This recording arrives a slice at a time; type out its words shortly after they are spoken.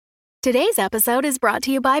Today's episode is brought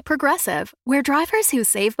to you by Progressive, where drivers who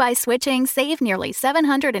save by switching save nearly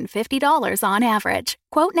 $750 on average.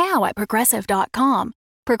 Quote now at Progressive.com.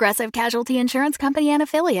 Progressive Casualty Insurance Company and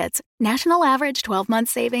Affiliates. National average 12-month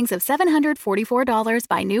savings of $744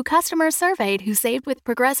 by new customers surveyed who saved with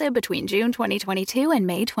Progressive between June 2022 and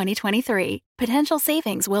May 2023. Potential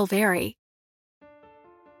savings will vary.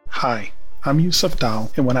 Hi, I'm Yusuf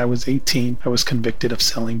Dal, and when I was 18, I was convicted of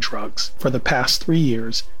selling drugs. For the past 3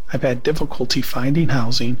 years, I've had difficulty finding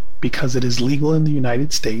housing because it is legal in the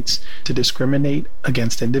United States to discriminate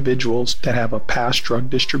against individuals that have a past drug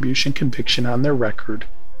distribution conviction on their record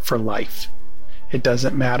for life. It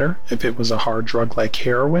doesn't matter if it was a hard drug like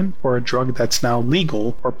heroin or a drug that's now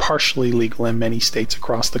legal or partially legal in many states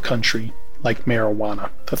across the country, like marijuana.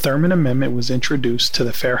 The Thurmond Amendment was introduced to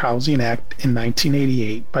the Fair Housing Act in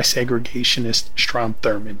 1988 by segregationist Strom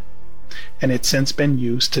Thurmond, and it's since been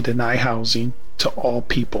used to deny housing to all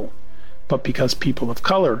people. But because people of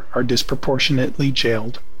color are disproportionately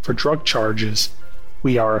jailed for drug charges,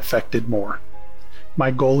 we are affected more. My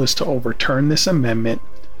goal is to overturn this amendment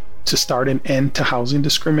to start an end to housing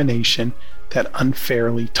discrimination that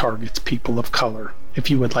unfairly targets people of color. If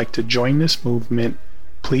you would like to join this movement,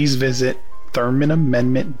 please visit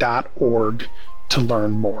ThurmondAmendment.org to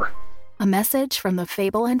learn more. A message from the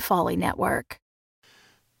Fable and Folly Network.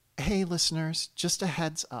 Hey listeners, just a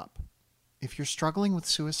heads up. If you're struggling with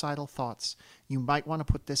suicidal thoughts, you might want to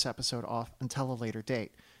put this episode off until a later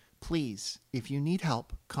date. Please, if you need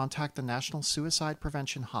help, contact the National Suicide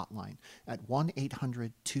Prevention Hotline at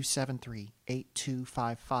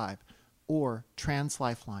 1-800-273-8255 or Trans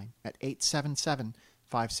Lifeline at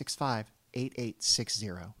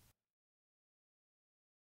 877-565-8860.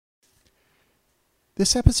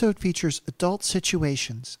 This episode features adult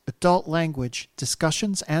situations, adult language,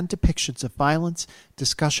 discussions and depictions of violence,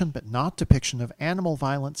 discussion but not depiction of animal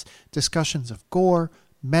violence, discussions of gore,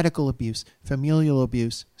 medical abuse, familial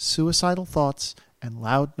abuse, suicidal thoughts, and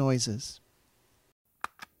loud noises.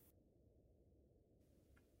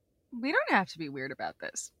 We don't have to be weird about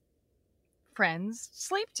this. Friends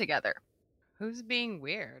sleep together. Who's being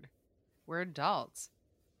weird? We're adults.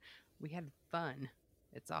 We had fun.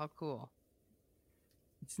 It's all cool.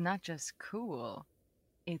 It's not just cool,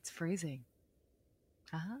 it's freezing.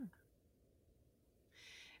 If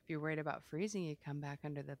you're worried about freezing, you come back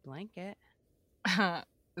under the blanket.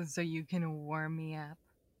 So you can warm me up?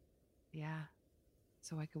 Yeah,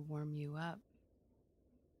 so I can warm you up.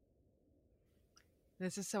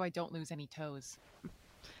 This is so I don't lose any toes.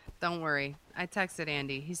 Don't worry. I texted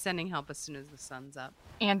Andy. He's sending help as soon as the sun's up.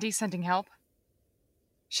 Andy sending help?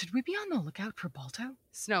 Should we be on the lookout for Balto?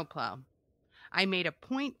 Snowplow. I made a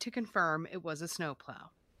point to confirm it was a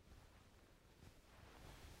snowplow.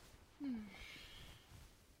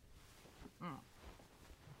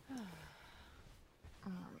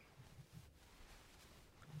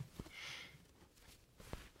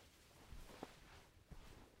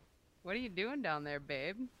 What are you doing down there,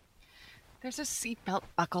 babe? There's a seatbelt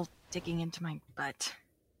buckle digging into my butt.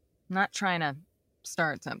 Not trying to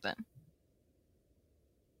start something.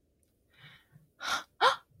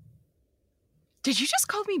 Did you just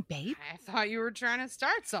call me babe? I thought you were trying to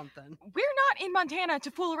start something. We're not in Montana to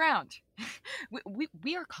fool around.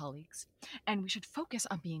 We are colleagues, and we should focus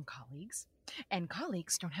on being colleagues. And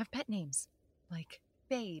colleagues don't have pet names, like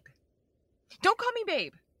babe. Don't call me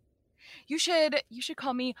babe. You should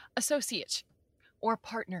call me associate or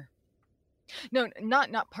partner. No,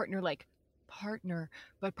 not partner like partner,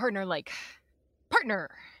 but partner like partner.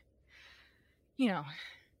 You know.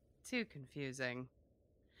 Too confusing.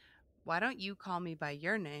 Why don't you call me by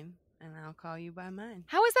your name, and I'll call you by mine?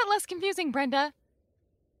 How is that less confusing, Brenda?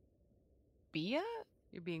 Bea?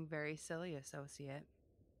 You're being very silly, associate.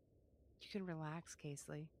 You can relax,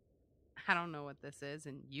 Casely. I don't know what this is,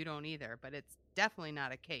 and you don't either, but it's definitely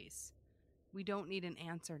not a case. We don't need an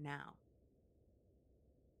answer now.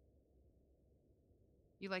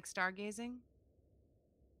 You like stargazing?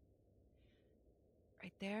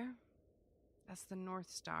 Right there, that's the North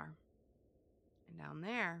Star. And down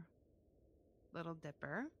there, Little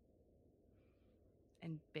Dipper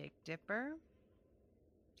and Big Dipper.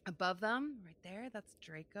 Above them, right there, that's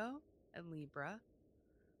Draco and Libra.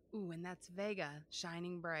 Ooh, and that's Vega,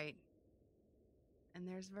 shining bright. And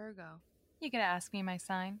there's Virgo. You gonna ask me my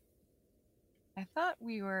sign? I thought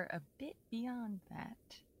we were a bit beyond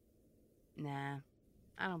that. Nah,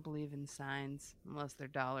 I don't believe in signs, unless they're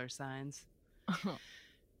dollar signs.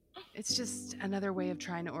 It's just another way of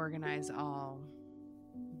trying to organize all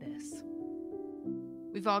this.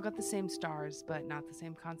 We've all got the same stars, but not the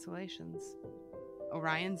same constellations.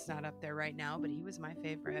 Orion's not up there right now, but he was my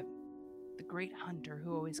favorite. the great hunter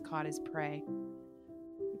who always caught his prey.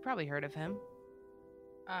 You probably heard of him.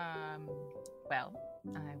 Well,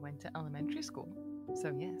 I went to elementary school,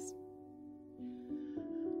 so yes.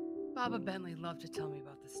 Baba Bentley loved to tell me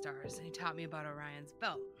about the stars, and he taught me about Orion's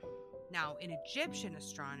belt. Now, in Egyptian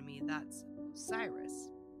astronomy, that's Osiris.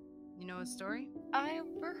 You know his story? I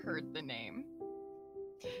overheard the name.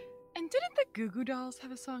 And didn't the Goo Goo Dolls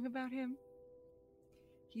have a song about him?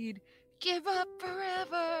 He'd give up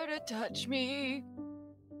forever to touch me.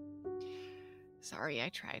 Sorry, I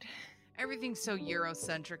tried. Everything's so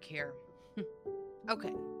Eurocentric here.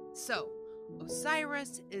 Okay, so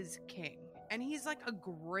Osiris is king, and he's like a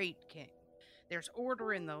great king. There's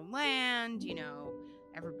order in the land,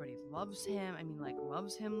 everybody loves him. I mean, like,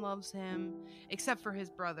 loves him, except for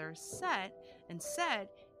his brother Set, and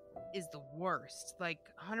Set is the worst, like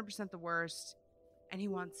 100% the worst, and he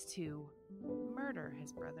wants to murder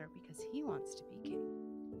his brother because he wants to be king.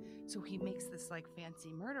 So he makes this like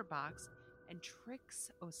fancy murder box and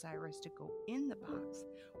tricks Osiris to go in the box.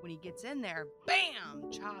 When he gets in there, bam,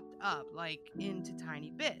 chopped up like into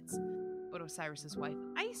tiny bits. But Osiris's wife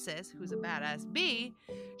Isis, who's a badass bee,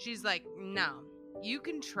 she's like, no, you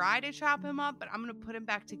can try to chop him up, but I'm going to put him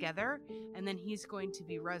back together, and then he's going to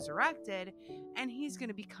be resurrected, and he's going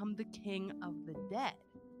to become the king of the dead,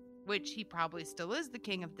 which he probably still is the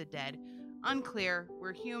king of the dead. Unclear.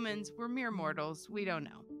 We're humans. We're mere mortals. We don't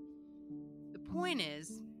know. The point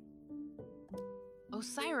is,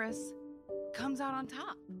 Osiris comes out on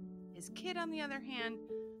top. His kid, on the other hand,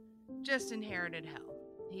 just inherited hell.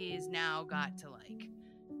 He's now got to, like,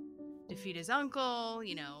 defeat his uncle,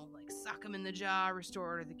 like suck him in the jaw, restore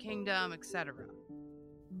order to the kingdom, etc.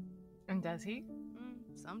 And does he?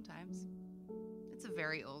 Sometimes. It's a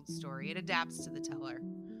very old story. It adapts to the teller.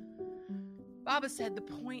 Baba said the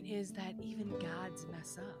point is that even gods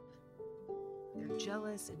mess up. They're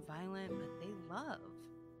jealous and violent, but they love.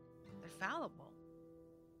 They're fallible.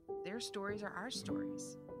 Their stories are our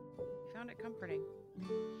stories. I found it comforting.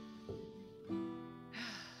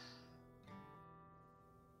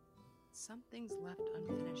 Something's left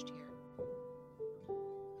unfinished here.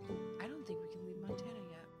 I don't think we can leave Montana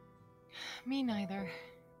yet. Me neither.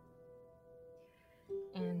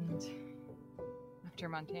 And after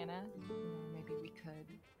Montana, maybe we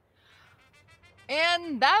could.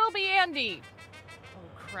 And that'll be Andy! Oh,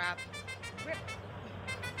 crap.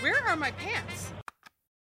 Where are my pants?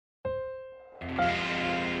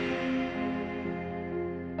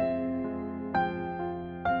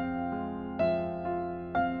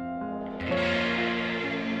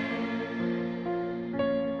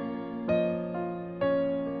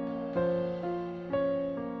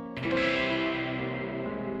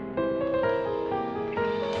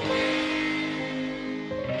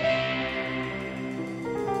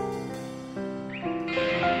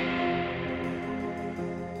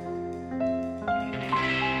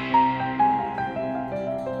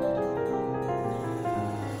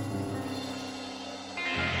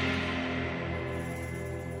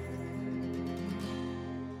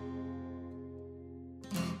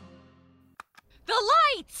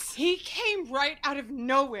 He came right out of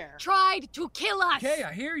nowhere. Tried to kill us! Okay,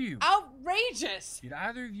 I hear you. Outrageous! Did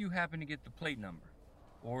either of you happen to get the plate number?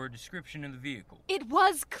 Or a description of the vehicle? It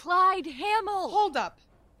was Clyde Hamill!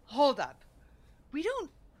 Hold up. We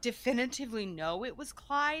don't definitively know it was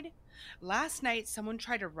Clyde. Last night, someone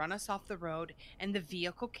tried to run us off the road, and the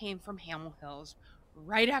vehicle came from Hamill Hills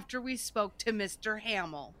right after we spoke to Mr.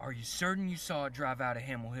 Hamill. Are you certain you saw it drive out of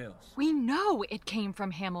Hamill Hills? We know it came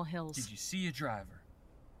from Hamill Hills. Did you see a driver?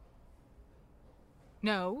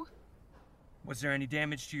 No. Was there any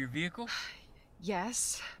damage to your vehicle?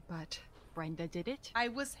 Yes, but Brenda did it. I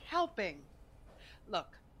was helping. Look,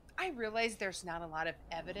 I realize there's not a lot of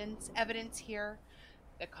evidence here.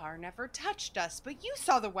 The car never touched us, but you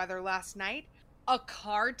saw the weather last night. A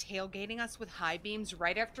car tailgating us with high beams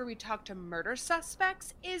right after we talked to murder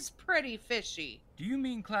suspects is pretty fishy. Do you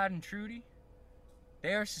mean Clyde and Trudy?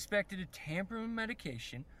 They are suspected of tampering with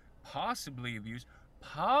medication, possibly abuse,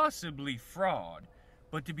 possibly fraud.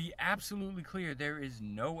 But to be absolutely clear, there is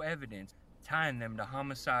no evidence tying them to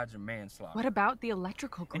homicides or manslaughter. What about the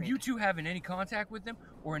electrical grid? And you two having any contact with them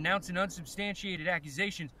or announcing unsubstantiated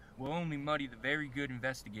accusations will only muddy the very good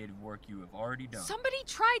investigative work you have already done. Somebody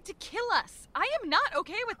tried to kill us. I am not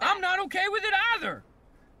okay with that. I'm not okay with it either.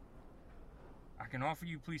 I can offer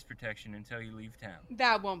you police protection until you leave town.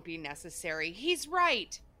 That won't be necessary. He's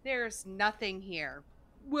right. There's nothing here.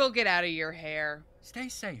 We'll get out of your hair. Stay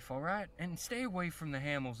safe, all right? And stay away from the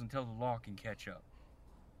Hamills until the law can catch up.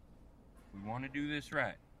 We want to do this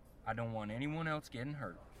right. I don't want anyone else getting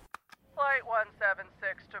hurt. Flight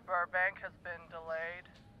 176 to Burbank has been delayed.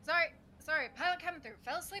 Sorry, pilot coming through.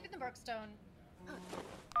 Fell asleep in the Brookstone.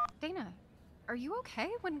 Dana, are you okay?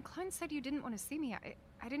 When Klein said you didn't want to see me,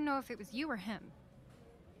 I didn't know if it was you or him.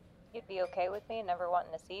 You'd be okay with me never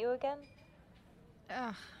wanting to see you again?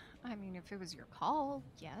 I mean, if it was your call,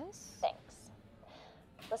 yes. Thanks.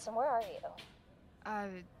 Listen, where are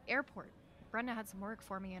you? Airport. Brenda had some work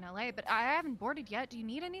for me in LA, but I haven't boarded yet. Do you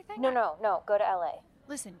need anything? No, go to LA.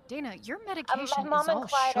 Listen, Dana, your medication Mom is and all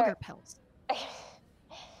Clyde sugar are... pills.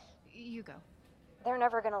 You go. They're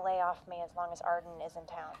never gonna lay off me as long as Arden is in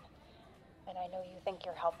town. And I know you think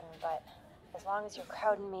you're helping, but as long as you're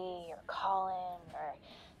crowding me, or calling, or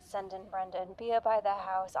sending Brenda and Bea by the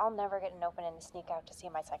house, I'll never get an opening to sneak out to see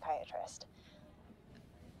my psychiatrist.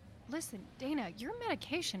 Listen, Dana, your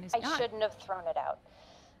medication is I shouldn't have thrown it out.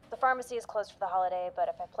 The pharmacy is closed for the holiday, but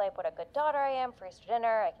if I play up what a good daughter I am for Easter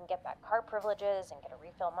dinner, I can get back car privileges and get a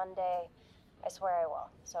refill Monday. I swear I will.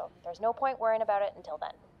 So there's no point worrying about it until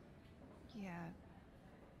then.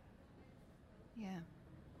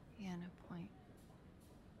 Yeah, no point.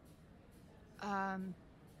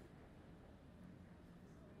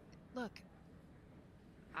 Look,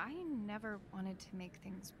 I never wanted to make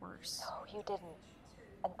things worse. No, you didn't.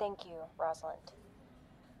 And thank you, Rosalind,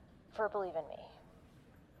 for believing me.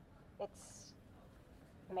 It's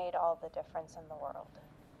made all the difference in the world.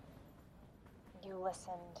 You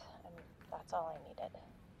listened, and that's all I needed.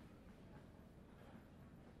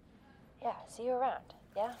 Yeah, see you around,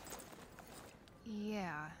 yeah?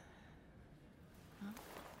 Yeah. Well,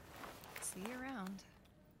 see you around.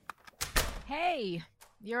 Hey,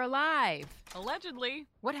 you're alive. Allegedly.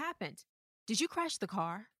 What happened? Did you crash the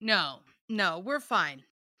car? No, we're fine.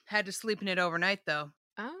 Had to sleep in it overnight, though.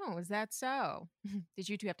 Oh, is that so? Did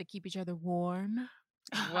you two have to keep each other warm?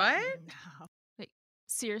 What? No. Wait,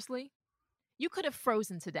 seriously? You could have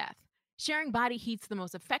frozen to death. Sharing body heat's the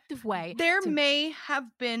most effective way. There may have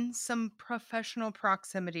been some professional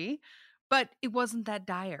proximity, but it wasn't that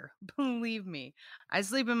dire. Believe me, I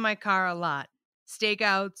sleep in my car a lot.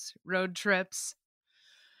 Stakeouts, road trips.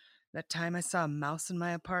 That time I saw a mouse in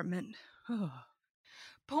my apartment.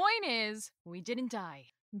 Point is, we didn't die.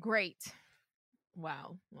 Great.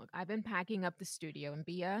 Well, look, I've been packing up the studio, and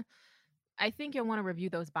Bea, I think you'll want to review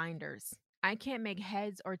those binders. I can't make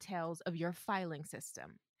heads or tails of your filing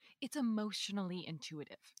system. It's emotionally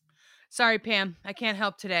intuitive. Sorry, Pam. I can't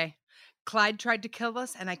help today. Clyde tried to kill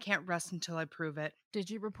us, and I can't rest until I prove it. Did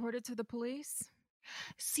you report it to the police?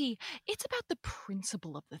 See, it's about the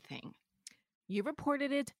principle of the thing. You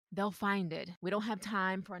reported it, they'll find it. We don't have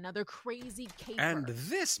time for another crazy caper. And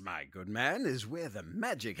this, my good man, is where the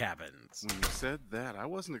magic happens. When you said that, I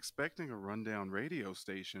wasn't expecting a rundown radio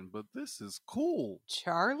station, but this is cool.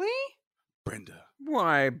 Charlie? Brenda.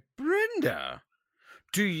 Why, Brenda,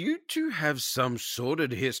 do you two have some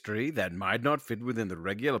sordid history that might not fit within the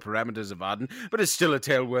regular parameters of Arden, but is still a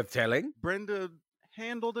tale worth telling? Brenda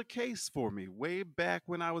handled a case for me way back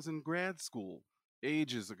when I was in grad school,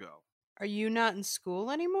 ages ago. Are you not in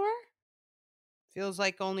school anymore? Feels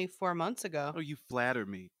like only 4 months ago. Oh, you flatter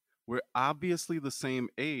me. We're obviously the same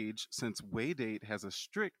age. Since Waydate has a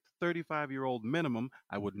strict 35-year-old minimum,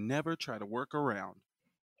 I would never try to work around.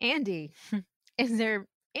 Andy, is there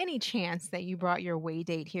any chance that you brought your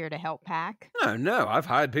Waydate here to help pack? Oh, no, I've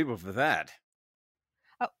hired people for that.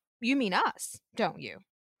 Oh, you mean us, don't you?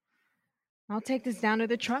 I'll take this down to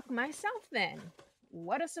the truck myself then.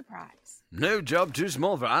 What a surprise. No job too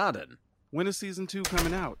small for Arden. When is season 2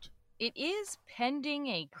 coming out? It is pending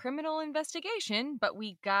a criminal investigation, but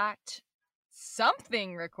we got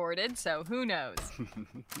something recorded, so who knows?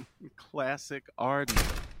 Classic Arden.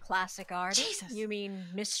 Classic Arden? Jesus. You mean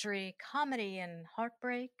mystery, comedy, and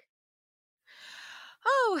heartbreak?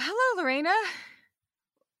 Oh, hello, Lorena.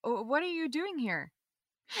 What are you doing here?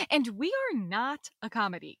 And we are not a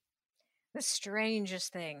comedy. The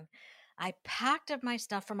strangest thing. I packed up my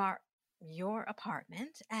stuff from your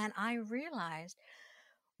apartment, and I realized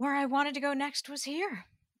where I wanted to go next was here,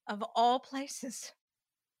 of all places.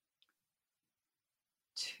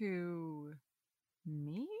 To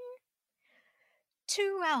me?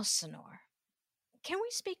 To Elsinore. Can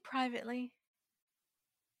we speak privately?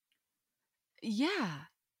 Yeah.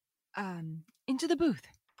 Into the booth.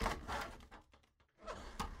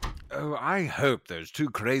 Oh, I hope those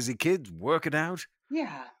two crazy kids work it out.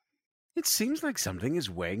 Yeah. It seems like something is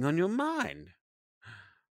weighing on your mind.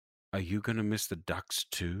 Are you going to miss the ducks,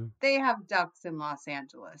 too? They have ducks in Los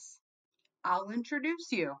Angeles. I'll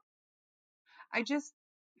introduce you.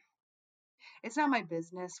 It's not my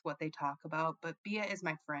business what they talk about, but Bea is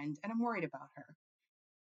my friend, and I'm worried about her.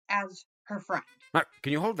 As her friend. Now,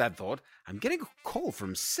 can you hold that thought? I'm getting a call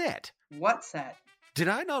from Set. What set? Did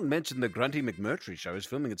I not mention the Grunty McMurtry show is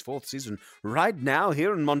filming its 4th season right now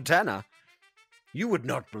here in Montana? You would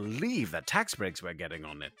not believe the tax breaks we're getting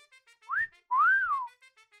on it.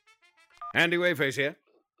 Andy Wayface here.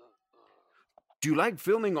 Do you like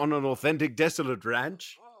filming on an authentic desolate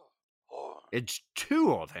ranch? It's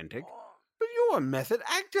too authentic, but you're a method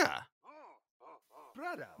actor.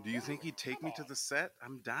 Do you think he'd take me to the set?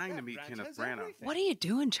 I'm dying to meet Kenneth Branagh. What are you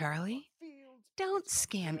doing, Charlie? Don't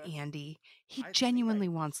scam Andy. He genuinely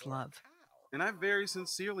wants love. And I very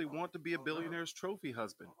sincerely want to be a billionaire's trophy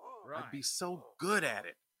husband. I'd be so good at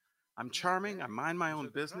it. I'm charming, I mind my own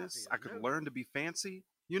business, I could learn to be fancy.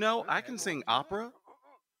 You know, I can sing opera.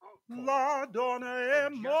 La donna è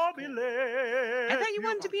mobile. I thought you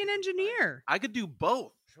wanted to be an engineer. I could do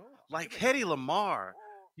both. Like Hedy Lamarr.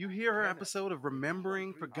 You hear her episode of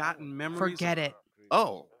Remembering Forgotten Memories? Forget it.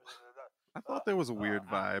 Oh, I thought there was a weird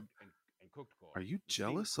vibe. Are you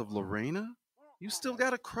jealous of Lorena? You still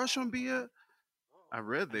got a crush on Bia? I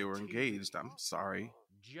read they were engaged. I'm sorry.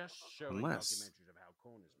 Unless...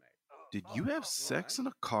 Did you have sex in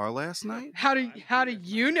a car last night? How do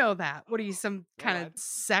you know that? What are you, some kind of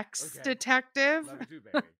sex detective?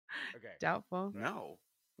 Doubtful. No.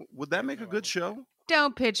 Would that make a good show?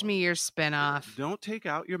 Don't pitch me your spinoff. Don't take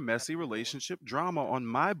out your messy relationship drama on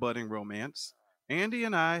my budding romance. Andy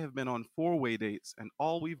and I have been on 4-way dates, and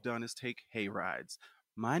all we've done is take hay rides.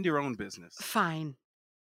 Mind your own business. Fine.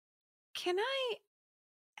 Can I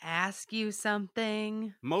ask you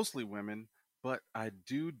something? Mostly women, but I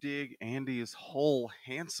do dig Andy's whole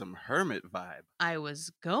handsome hermit vibe. I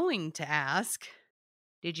was going to ask,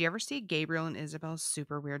 did you ever see Gabriel and Isabel's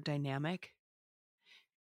super weird dynamic?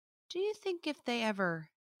 Do you think if they ever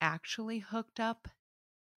actually hooked up,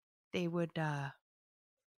 they would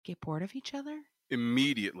get bored of each other?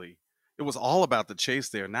 Immediately. It was all about the chase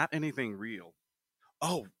there, not anything real.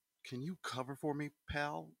 Oh, can you cover for me,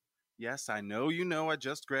 pal? Yes, I know I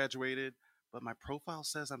just graduated, but my profile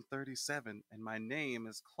says I'm 37 and my name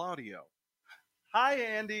is Claudio. Hi,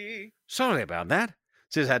 Andy. Sorry about that.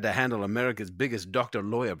 Sis had to handle America's biggest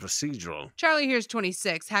doctor-lawyer procedural. Charlie here's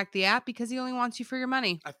 26. Hack the app because he only wants you for your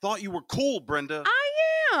money. I thought you were cool, Brenda. I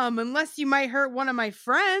am, unless you might hurt one of my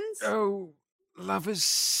friends. Oh, love is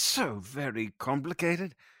so very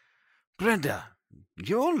complicated. Brenda,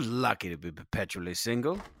 you're lucky to be perpetually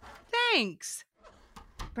single. Thanks.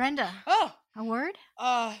 Brenda. Oh. A word?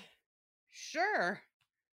 Sure.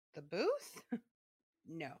 The booth?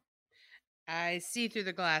 No. I see through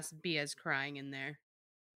the glass Bia's crying in there.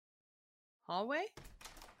 Hallway?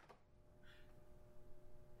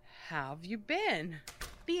 How have you been?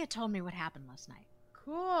 Bia told me what happened last night.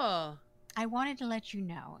 Cool. I wanted to let you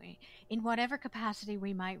know, in whatever capacity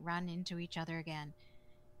we might run into each other again,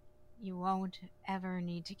 you won't ever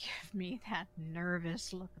need to give me that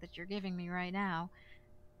nervous look that you're giving me right now.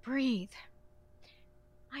 Breathe.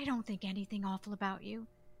 I don't think anything awful about you.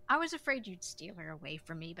 I was afraid you'd steal her away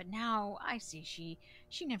from me, but now I see she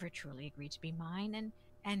never truly agreed to be mine,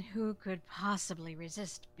 and who could possibly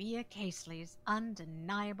resist Bia Casely's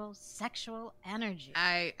undeniable sexual energy?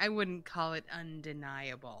 I wouldn't call it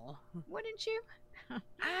undeniable. Wouldn't you?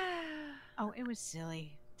 Oh, it was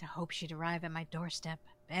silly to hope she'd arrive at my doorstep,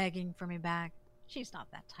 begging for me back. She's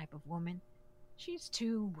not that type of woman. She's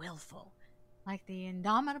too willful, like the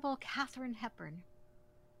indomitable Katharine Hepburn.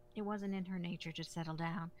 It wasn't in her nature to settle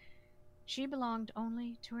down. She belonged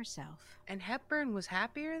only to herself. And Hepburn was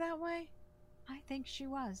happier that way? I think she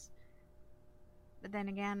was. But then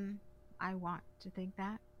again, I want to think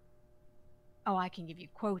that. Oh, I can give you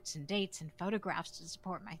quotes and dates and photographs to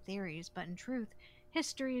support my theories, but in truth,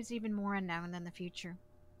 history is even more unknown than the future.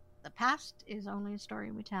 The past is only a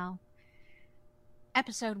story we tell.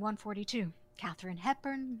 Episode 142. Katharine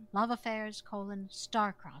Hepburn, Love Affairs,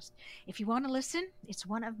 Star-Crossed. If you want to listen, it's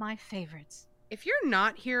one of my favorites. If you're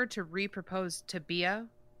not here to re-propose to Bia,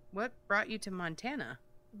 what brought you to Montana?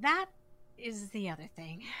 That is the other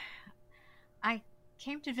thing. I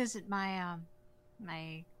came to visit my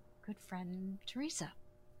good friend Teresa.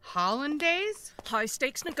 Hollandaise?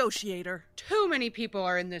 High-stakes negotiator. Too many people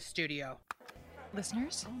are in this studio.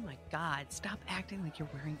 Listeners? Oh my God, stop acting like you're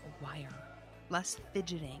wearing a wire. Less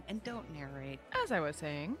fidgeting, and don't narrate. As I was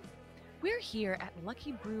saying, we're here at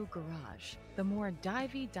Lucky Brew Garage, the more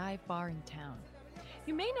divey dive bar in town.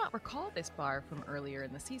 You may not recall this bar from earlier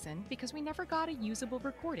in the season because we never got a usable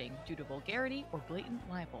recording due to vulgarity or blatant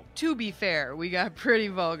libel. To be fair, we got pretty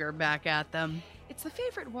vulgar back at them. It's the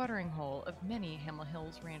favorite watering hole of many Hamel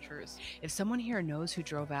Hills ranchers. If someone here knows who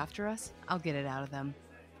drove after us, I'll get it out of them.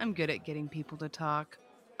 I'm good at getting people to talk.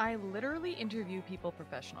 I literally interview people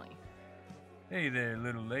professionally. Hey there,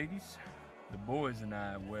 little ladies. The boys and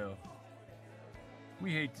I, well,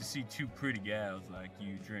 We hate to see two pretty gals like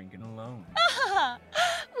you drinking alone.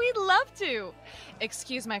 We'd love to.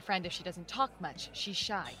 Excuse my friend if she doesn't talk much. She's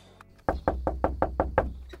shy.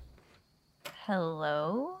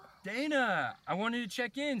 Hello? Dana, I wanted to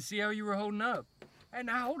check in, see how you were holding up. Hey,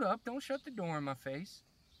 now hold up. Don't shut the door in my face.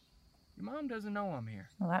 Your mom doesn't know I'm here.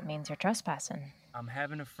 Well, that means you're trespassing. I'm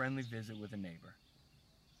having a friendly visit with a neighbor.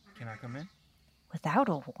 Can I come in? Without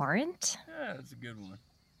a warrant? Yeah, that's a good one.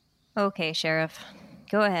 Okay, Sheriff.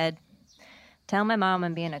 Go ahead. Tell my mom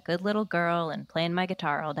I'm being a good little girl and playing my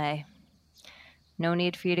guitar all day. No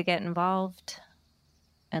need for you to get involved.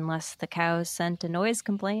 Unless the cows sent a noise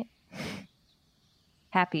complaint.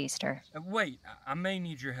 Happy Easter. Wait, I may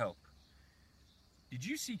need your help. Did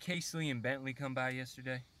you see Casely and Bentley come by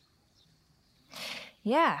yesterday?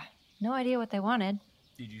 Yeah, no idea what they wanted.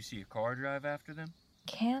 Did you see a car drive after them?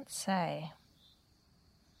 Can't say.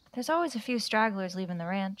 There's always a few stragglers leaving the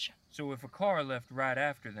ranch. So if a car left right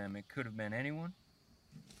after them, it could have been anyone?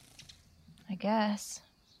 I guess.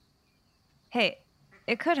 Hey,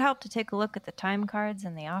 it could help to take a look at the time cards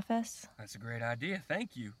in the office. That's a great idea,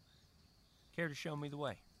 thank you. Care to show me the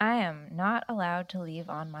way? I am not allowed to leave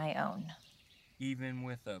on my own. Even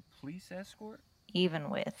with a police escort? Even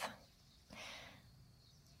with.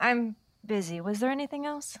 I'm busy. Was there anything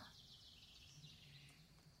else?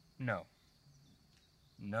 No.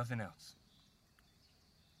 Nothing else.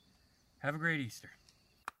 Have a great Easter.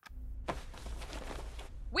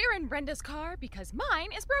 We're in Brenda's car because mine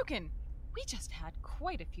is broken. We just had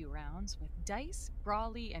quite a few rounds with Dice,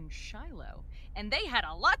 Brawley, and Shiloh, and they had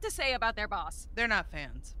a lot to say about their boss. They're not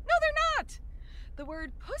fans. No, they're not! The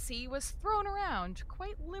word pussy was thrown around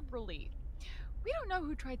quite liberally. We don't know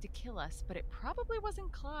who tried to kill us, but it probably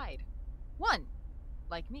wasn't Clyde. One,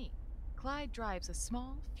 like me. Clyde drives a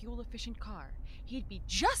small, fuel-efficient car. He'd be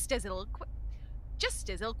just as ill-equipped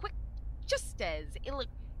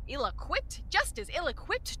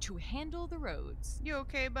to handle the roads. You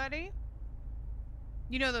okay, buddy?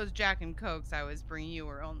 You know those Jack and Cokes I was bringing you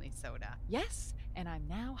were only soda. Yes, and I'm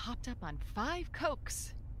now hopped up on 5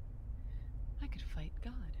 Cokes. I could fight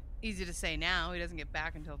God. Easy to say now. He doesn't get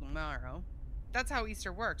back until tomorrow. That's how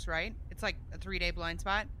Easter works, right? It's like a 3-day blind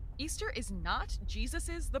spot. Easter is not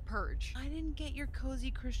Jesus's The Purge. I didn't get your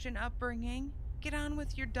cozy Christian upbringing. Get on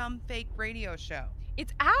with your dumb fake radio show.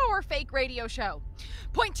 It's our fake radio show.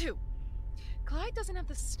 Point 2. Clyde doesn't have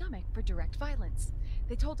the stomach for direct violence.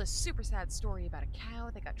 They told a super sad story about a cow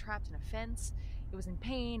that got trapped in a fence. It was in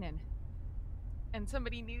pain and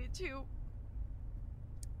somebody needed to.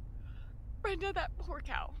 Brenda, that poor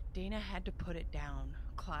cow. Dana had to put it down.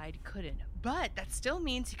 Clyde couldn't. But that still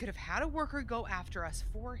means he could have had a worker go after us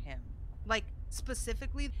for him. Like,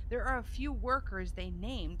 specifically, there are a few workers they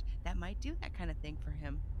named that might do that kind of thing for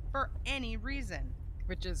him. For any reason.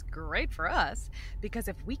 Which is great for us, because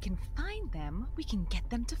if we can find them, we can get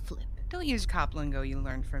them to flip. Don't use cop lingo you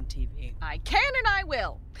learned from TV. I can and I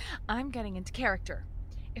will. I'm getting into character.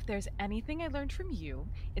 If there's anything I learned from you,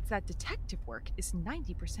 it's that detective work is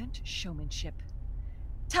 90% showmanship.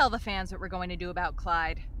 Tell the fans what we're going to do about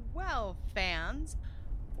Clyde. Well, fans,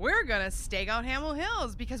 we're gonna stake out Hamill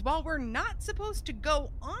Hills because while we're not supposed to go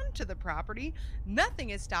onto the property, nothing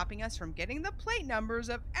is stopping us from getting the plate numbers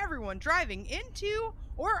of everyone driving into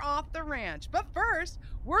or off the ranch. But first,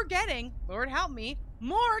 we're getting, Lord help me,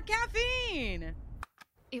 more caffeine!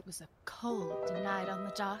 It was a cold night on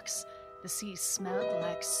the docks. The sea smelled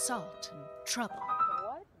like salt and trouble.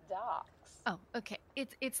 What docks? Oh, okay.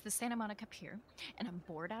 It's the Santa Monica Pier, and I'm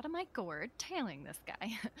bored out of my gourd tailing this guy.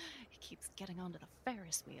 He keeps getting onto the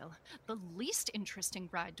Ferris wheel, the least interesting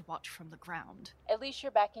ride to watch from the ground. At least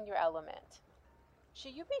you're back in your element.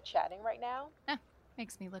 Should you be chatting right now?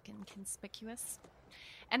 Makes me look inconspicuous.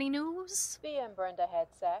 Any news? Bea and Brenda had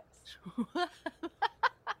sex.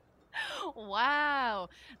 Wow.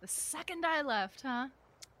 The second I left, huh?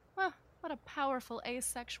 Well, what a powerful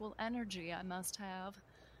asexual energy I must have.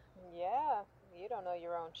 Yeah, you don't know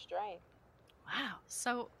your own strength. Wow,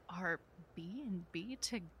 so are B and B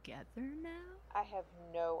together now? I have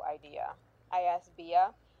no idea. I asked Bea,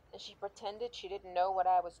 and she pretended she didn't know what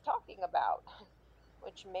I was talking about,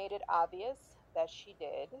 which made it obvious that she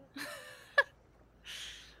did.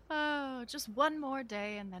 Oh, just one more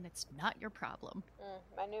day and then it's not your problem.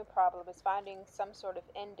 My new problem is finding some sort of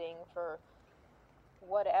ending for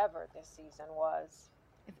whatever this season was.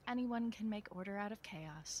 If anyone can make order out of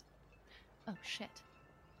chaos. Oh, shit.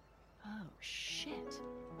 Oh, shit.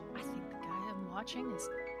 I think the guy I'm watching is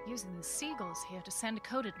using the seagulls here to send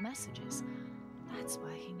coded messages. That's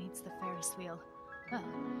why he needs the Ferris wheel. Well,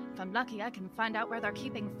 if I'm lucky, I can find out where they're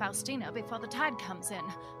keeping Faustina before the tide comes in.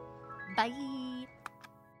 Bye!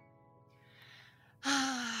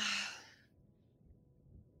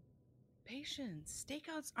 Patience.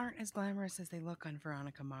 Stakeouts aren't as glamorous as they look on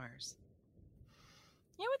Veronica Mars.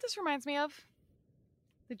 You know what this reminds me of?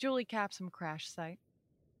 The Julie Capsum crash site.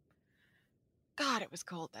 God, it was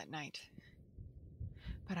cold that night.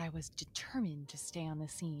 But I was determined to stay on the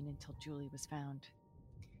scene until Julie was found.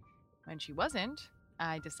 When she wasn't,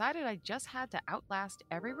 I decided I just had to outlast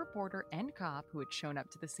every reporter and cop who had shown up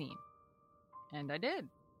to the scene. And I did.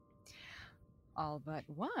 All but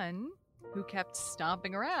one, who kept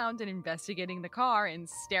stomping around and investigating the car and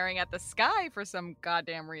staring at the sky for some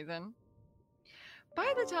goddamn reason.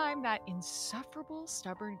 By the time that insufferable,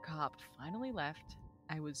 stubborn cop finally left,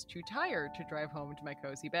 I was too tired to drive home to my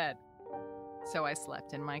cozy bed. So I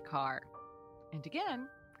slept in my car. And again,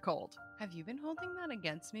 cold. Have you been holding that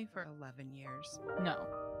against me for 11 years? No.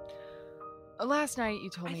 Last night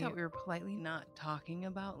you told me... I thought we were politely not talking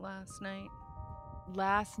about last night.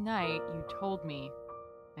 Last night you told me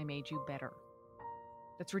I made you better.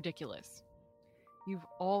 That's ridiculous. You've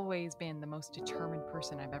always been the most determined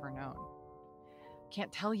person I've ever known.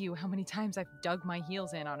 Can't tell you how many times I've dug my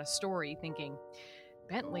heels in on a story thinking,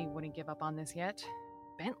 Bentley wouldn't give up on this yet.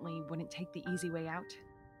 Bentley wouldn't take the easy way out.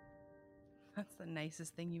 That's the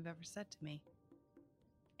nicest thing you've ever said to me.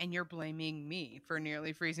 And you're blaming me for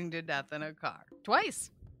nearly freezing to death in a car.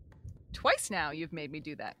 Twice. Twice now you've made me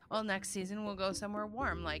do that. Well, next season we'll go somewhere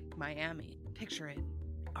warm like Miami. Picture it.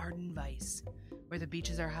 Arden Vice, where the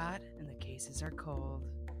beaches are hot and the cases are cold.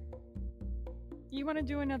 You want to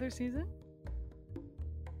do another season?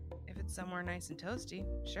 If it's somewhere nice and toasty,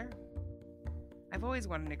 sure. I've always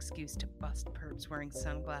wanted an excuse to bust perps wearing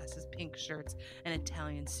sunglasses, pink shirts, and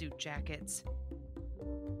Italian suit jackets.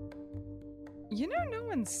 You know no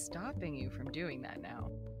one's stopping you from doing that now.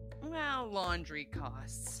 Well, laundry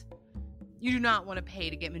costs. You do not want to pay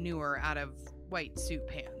to get manure out of white suit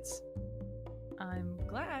pants. I'm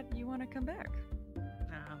glad you want to come back.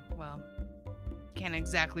 Well, can't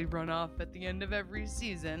exactly run off at the end of every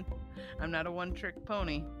season. I'm not a one-trick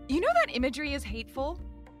pony. You know that imagery is hateful?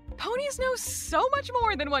 Ponies know so much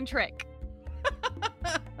more than one trick.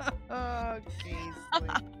 Oh, jeez.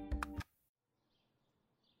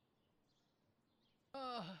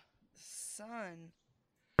 Oh, the sun.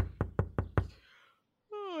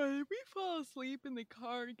 Oh, did we fall asleep in the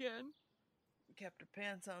car again? We kept our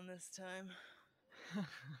pants on this time.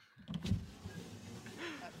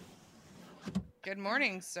 Good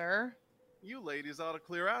morning, sir. You ladies ought to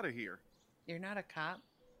clear out of here. You're not a cop.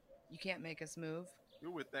 You can't make us move.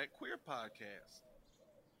 You're with that queer podcast.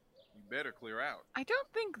 You better clear out. I don't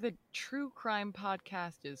think the true crime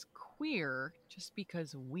podcast is queer just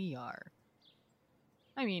because we are.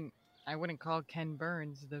 I mean, I wouldn't call Ken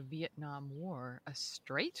Burns' The Vietnam War a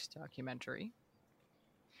straight documentary.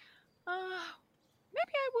 Maybe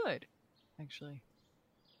I would, actually.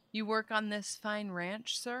 You work on this fine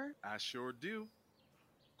ranch, sir? I sure do.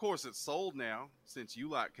 Of course, it's sold now, since you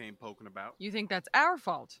lot came poking about. You think that's our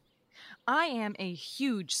fault? I am a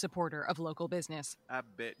huge supporter of local business. I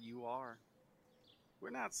bet you are. We're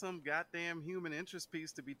not some goddamn human interest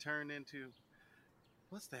piece to be turned into...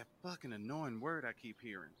 What's that fucking annoying word I keep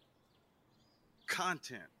hearing?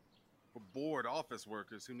 Content. For bored office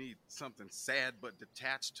workers who need something sad but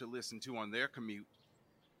detached to listen to on their commute.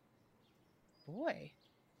 Boy,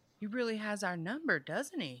 he really has our number,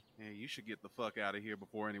 doesn't he? Yeah, you should get the fuck out of here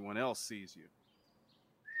before anyone else sees you.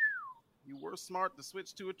 You were smart to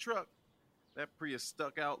switch to a truck. That Prius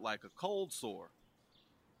stuck out like a cold sore.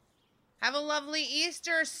 Have a lovely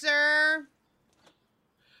Easter, sir.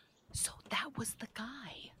 So that was the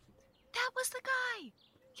guy. That was the guy.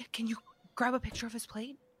 Yeah, can you grab a picture of his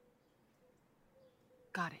plate?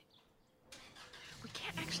 Got it. We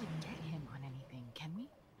can't actually get him on anything, can we?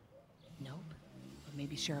 Nope. But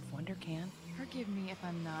maybe Sheriff Wonder can. Forgive me if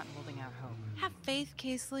I'm not holding out hope. Have faith,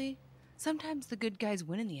 Casely. Sometimes the good guys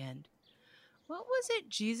win in the end. What was it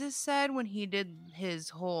Jesus said when he did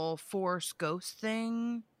his whole Force Ghost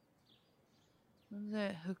thing? Was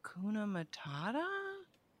it Hakuna Matata?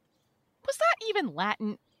 Was that even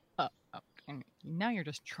Latin? And now you're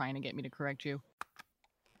just trying to get me to correct you.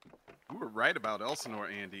 You were right about Elsinore,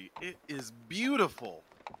 Andy. It is beautiful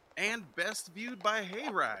and best viewed by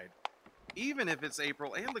hayride. Even if it's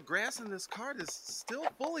April and the grass in this cart is still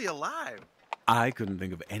fully alive. I couldn't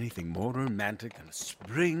think of anything more romantic than a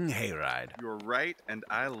spring hayride. You're right, and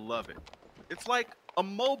I love it. It's like a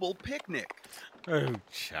mobile picnic. Oh,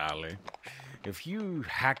 Charlie. If you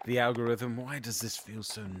hack the algorithm, why does this feel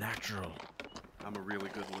so natural? I'm a really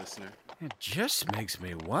good listener. It just makes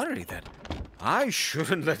me worry that I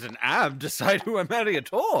shouldn't let an ab decide who I marry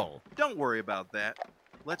at all. Don't worry about that.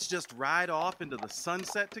 Let's just ride off into the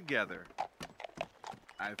sunset together.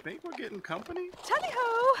 I think we're getting company.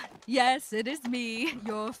 Tally-ho! Yes, it is me,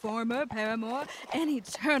 your former paramour and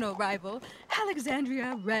eternal rival,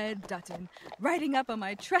 Alexandria Red Dutton, riding up on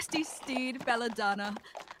my trusty steed, Belladonna.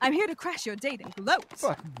 I'm here to crash your date and gloat.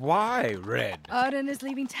 But why, Red? Arden is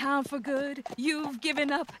leaving town for good. You've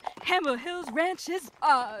given up. Hammer Hills Ranch is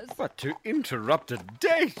ours. But to interrupt a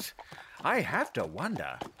date, I have to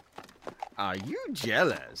wonder, are you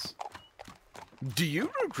jealous? Do you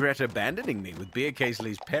regret abandoning me with Bea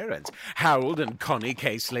Casely's parents, Harold and Connie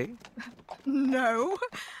Casely? No.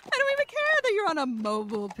 I don't even care that you're on a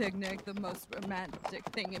mobile picnic, the most romantic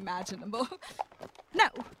thing imaginable. No.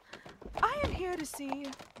 I am here to see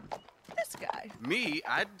this guy. Me?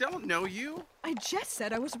 I don't know you. I just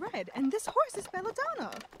said I was Red, and this horse is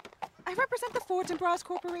Belladonna. I represent the Fortinbras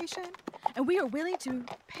Corporation, and we are willing to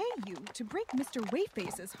pay you to break Mr.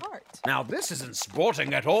 Wayface's heart. Now, this isn't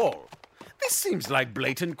sporting at all. This seems like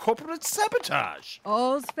blatant corporate sabotage.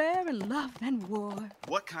 All's fair in love and war.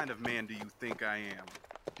 What kind of man do you think I am?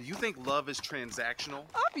 Do you think love is transactional?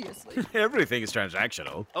 Obviously. Everything is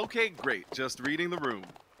transactional. Okay, great. Just reading the room.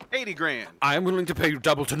 80 grand. I am willing to pay you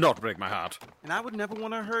double to not break my heart. And I would never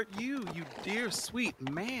want to hurt you, you dear, sweet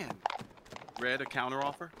man. Red, a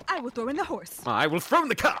counteroffer? I will throw in the horse. I will throw in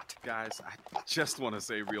the cart. Guys, I just want to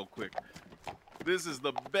say real quick, this is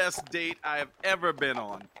the best date I have ever been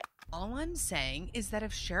on. All I'm saying is that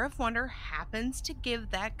if Sheriff Wonder happens to give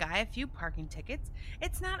that guy a few parking tickets,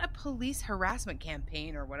 it's not a police harassment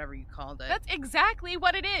campaign or whatever you called it. That's exactly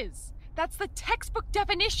what it is. That's the textbook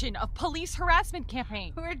definition of police harassment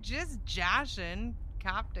campaign. We're just joshing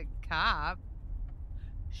cop to cop.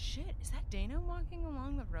 Shit, is that Dana walking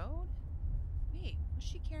along the road? Wait, what's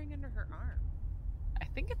she carrying under her arm? I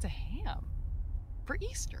think it's a ham. For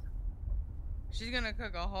Easter. She's gonna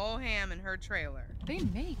cook a whole ham in her trailer. They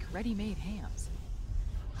make ready-made hams.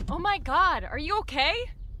 Oh my god, are you okay?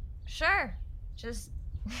 Sure. Just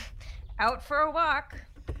out for a walk.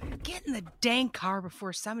 Get in the dang car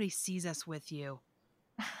before somebody sees us with you.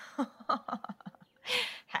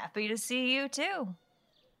 Happy to see you too.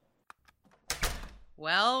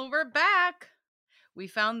 Well, we're back. We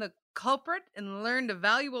found the culprit and learned a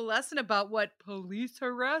valuable lesson about what police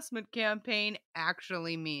harassment campaign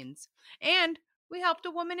actually means. And we helped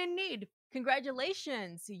a woman in need.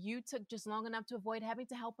 Congratulations. You took just long enough to avoid having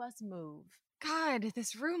to help us move. God,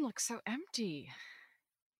 this room looks so empty.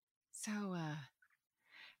 So,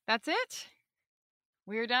 that's it?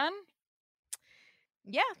 We're done?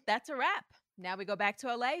 Yeah, that's a wrap. Now we go back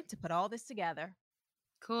to LA to put all this together.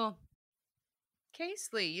 Cool.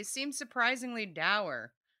 Casely, you seem surprisingly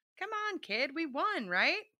dour. Come on, kid, we won,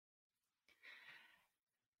 right?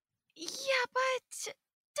 Yeah, but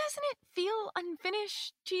doesn't it feel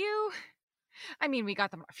unfinished to you? I mean, we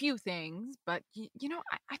got them a few things, but, you know,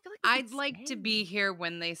 I feel like I'd like to be here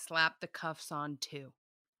when they slap the cuffs on, too.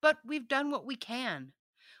 But we've done what we can.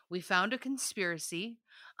 We found a conspiracy,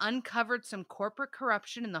 uncovered some corporate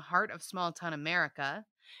corruption in the heart of small-town America.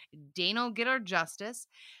 Dana will get our justice,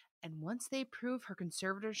 and once they prove her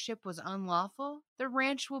conservatorship was unlawful, the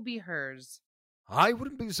ranch will be hers. I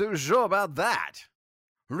wouldn't be so sure about that.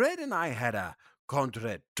 Red and I had a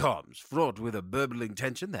contretemps fraught with a burbling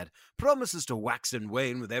tension that promises to wax and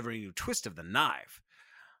wane with every new twist of the knife.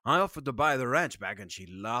 I offered to buy the ranch back, and she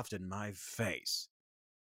laughed in my face.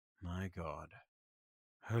 My God,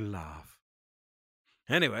 her laugh.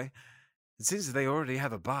 Anyway, it seems they already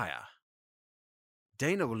have a buyer.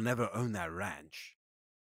 Dana will never own that ranch.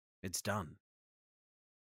 It's done.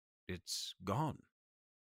 It's gone.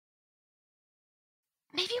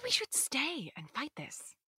 Maybe we should stay and fight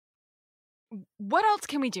this. What else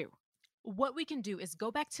can we do? What we can do is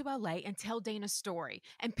go back to LA and tell Dana's story,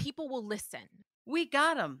 and people will listen. We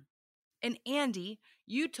got him. And Andy,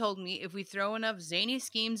 you told me if we throw enough zany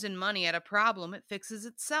schemes and money at a problem, it fixes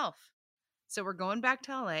itself. So we're going back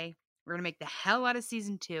to LA, we're going to make the hell out of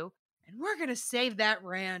season 2, and we're going to save that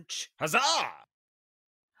ranch. Huzzah!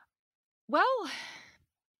 Well,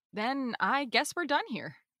 then I guess we're done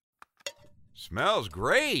here. Smells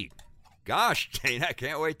great. Gosh, Dana, I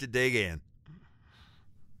can't wait to dig in.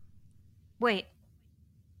 Wait.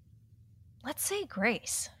 Let's say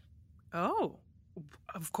grace. Oh,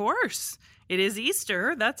 of course. It is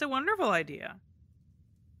Easter. That's a wonderful idea.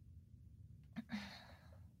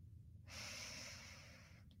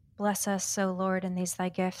 Bless us, O Lord, in these thy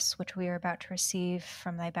gifts, which we are about to receive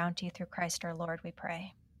from thy bounty through Christ our Lord, we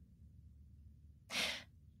pray.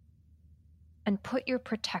 And put your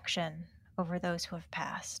protection over those who have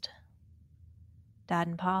passed. Dad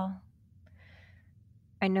and Paul,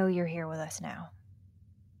 I know you're here with us now.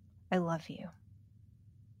 I love you.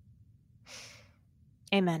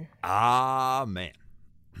 Amen. Amen.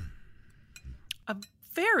 A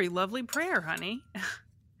very lovely prayer, honey.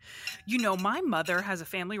 You know, my mother has a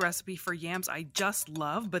family recipe for yams I just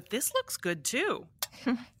love, but this looks good too.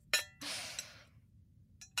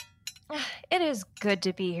 It is good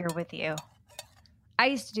to be here with you. I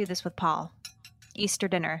used to do this with Paul. Easter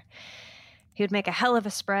dinner. He would make a hell of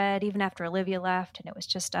a spread even after Olivia left, and it was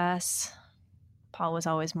just us. Paul was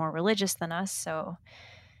always more religious than us, so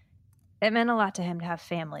it meant a lot to him to have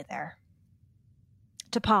family there.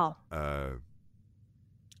 To Paul.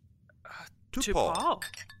 To Paul.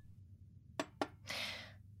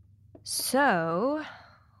 So,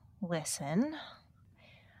 listen.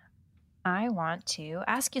 I want to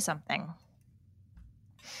ask you something.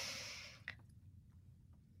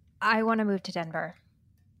 I want to move to Denver.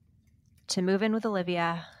 To move in with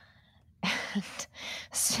Olivia. And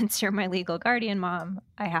since you're my legal guardian, Mom,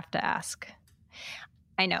 I have to ask.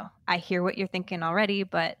 I know, I hear what you're thinking already,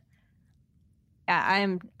 but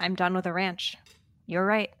I'm done with the ranch. You're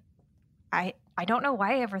right. I don't know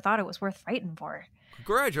why I ever thought it was worth fighting for.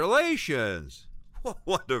 Congratulations! What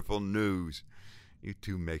wonderful news. You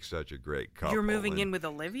two make such a great couple. You're moving in with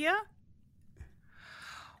Olivia?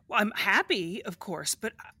 Well, I'm happy, of course,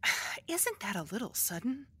 but isn't that a little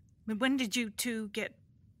sudden? I mean, when did you two get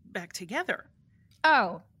back together?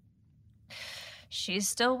 Oh. She's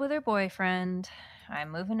still with her boyfriend.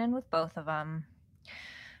 I'm moving in with both of them.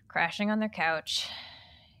 Crashing on their couch.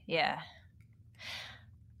 Yeah.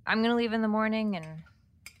 I'm going to leave in the morning and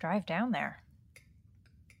drive down there.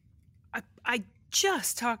 I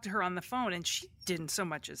just talked to her on the phone, and she didn't so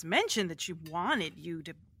much as mention that she wanted you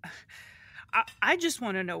to... I just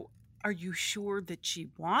want to know, are you sure that she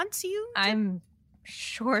wants you? I'm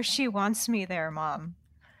sure she wants me there, Mom.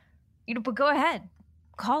 But go ahead.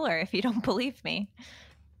 Call her if you don't believe me.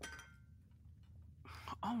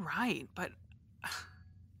 All right, but...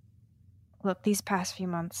 Look, these past few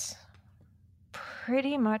months,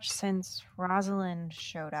 pretty much since Rosalind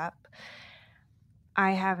showed up,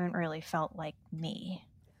 I haven't really felt like me.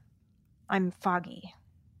 I'm foggy,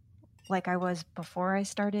 like I was before I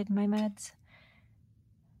started my meds.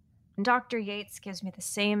 And Dr. Yates gives me the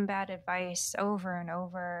same bad advice over and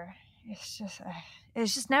over. It's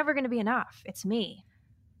just never going to be enough. It's me.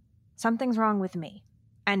 Something's wrong with me,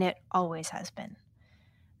 and it always has been.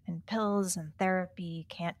 And pills and therapy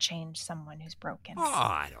can't change someone who's broken. Oh,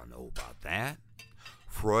 I don't know about that.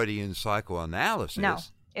 Freudian psychoanalysis. No,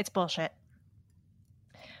 it's bullshit.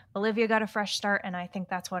 Olivia got a fresh start, and I think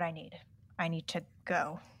that's what I need. I need to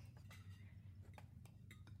go.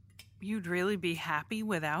 You'd really be happy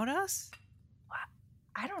without us?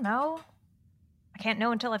 I don't know. I can't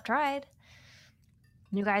know until I've tried.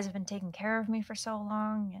 You guys have been taking care of me for so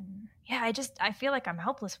long, and yeah, I feel like I'm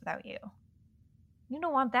helpless without you. You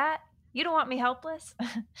don't want that. You don't want me helpless.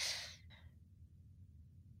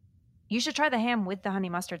 You should try the ham with the honey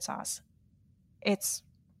mustard sauce. It's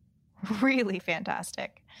really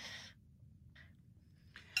fantastic.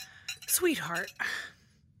 Sweetheart.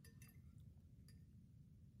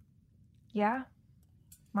 Yeah?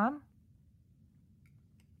 Mom?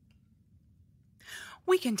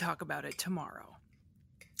 We can talk about it tomorrow.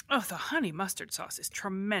 Oh, the honey mustard sauce is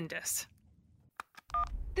tremendous.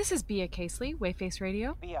 This is Bea Casely, Wayface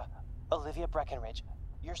Radio. Bea, Olivia Breckenridge.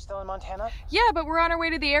 You're still in Montana? Yeah, but we're on our way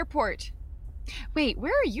to the airport. Wait,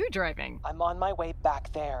 where are you driving? I'm on my way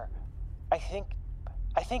back there. I think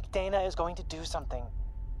Dana is going to do something.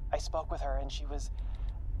 I spoke with her and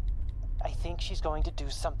I think she's going to do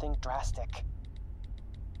something drastic.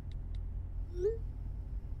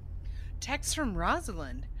 Text from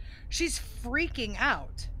Rosalind. She's freaking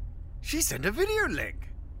out. She sent a video link.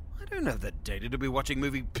 I don't have the data to be watching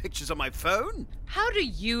moving pictures on my phone. How do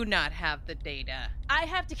you not have the data? I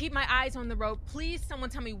have to keep my eyes on the road. Please, someone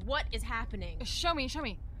tell me what is happening. Show me.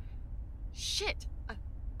 Shit.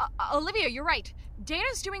 Olivia, you're right.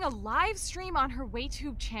 Dana's doing a live stream on her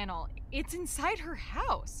WayTube channel. It's inside her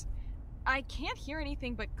house. I can't hear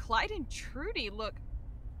anything, but Clyde and Trudy look...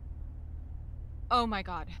 Oh my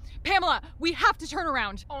god. Pamela, we have to turn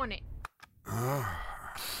around. On it.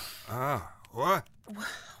 What?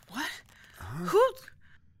 What? Huh? Who?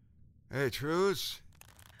 Hey, Truce.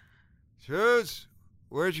 Truce,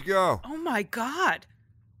 where'd you go? Oh my god.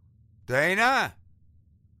 Dana?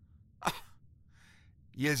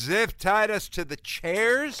 You zip-tied us to the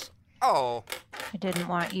chairs? Oh. I didn't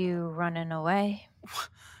want you running away.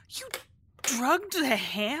 You drugged the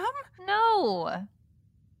ham? No.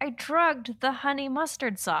 I drugged the honey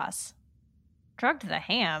mustard sauce. Drugged the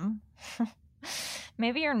ham?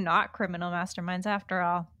 Maybe you're not criminal masterminds after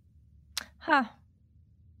all. Huh.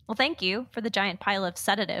 Well, thank you for the giant pile of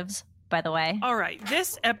sedatives. by the way. All right,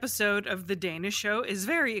 this episode of The Dana Show is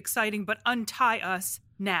very exciting, but untie us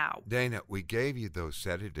now. Dana, we gave you those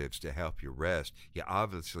sedatives to help you rest. You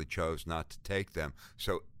obviously chose not to take them,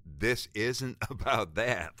 so this isn't about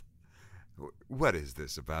that. What is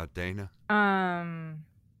this about, Dana? I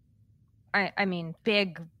mean,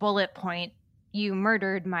 big bullet point. You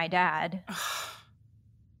murdered my dad.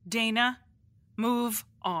 Dana, move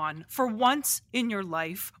on. For once in your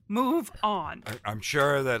life, move on. I'm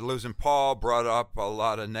sure that losing Paul brought up a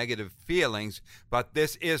lot of negative feelings, but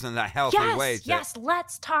this isn't a healthy way to... Yes,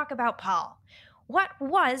 let's talk about Paul. What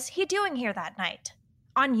was he doing here that night?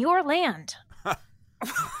 On your land?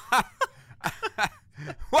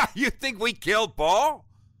 What, you think we killed Paul?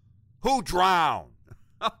 Who drowned?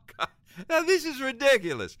 Oh, God. Now, this is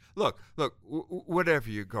ridiculous. Look, whatever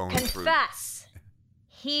you're going through... Confess.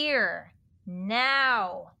 Here.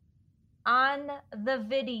 Now. On the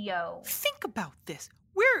video. Think about this.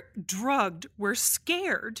 We're drugged. We're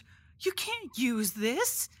scared. You can't use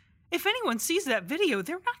this. If anyone sees that video,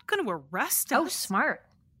 they're not going to arrest us. Oh, smart.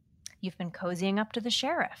 You've been cozying up to the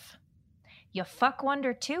sheriff. You fuck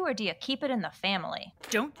Wonder too, or do you keep it in the family?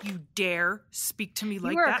 Don't you dare speak to me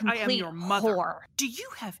like You're that. A I am your mother. Whore. Do you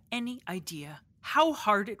have any idea how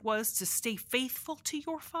hard it was to stay faithful to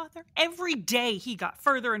your father? Every day he got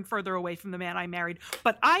further and further away from the man I married,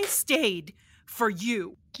 but I stayed for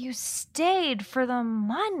you. You stayed for the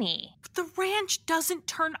money. The ranch doesn't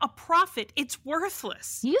turn a profit. It's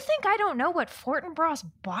worthless. You think I don't know what Fortinbras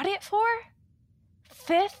bought it for?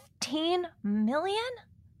 15 million?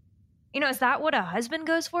 You know, is that what a husband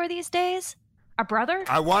goes for these days? A brother?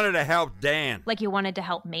 I wanted to help Dan. Like you wanted to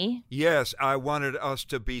help me? Yes, I wanted us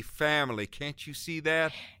to be family. Can't you see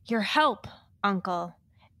that? Your help, Uncle,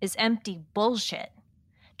 is empty bullshit.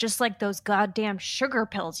 Just like those goddamn sugar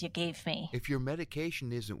pills you gave me. If your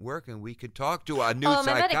medication isn't working, we could talk to a new my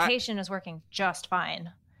medication is working just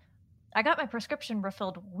fine. I got my prescription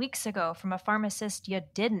refilled weeks ago from a pharmacist you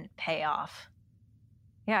didn't pay off.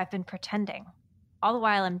 Yeah, I've been pretending. All the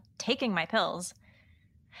while I'm taking my pills.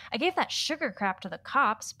 I gave that sugar crap to the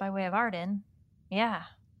cops by way of Arden. Yeah.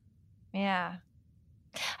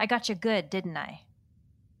 I got you good, didn't I?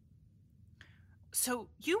 So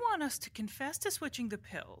you want us to confess to switching the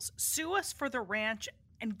pills, sue us for the ranch,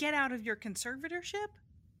 and get out of your conservatorship?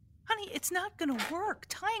 Honey, it's not going to work.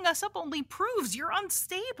 Tying us up only proves you're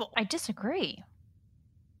unstable. I disagree.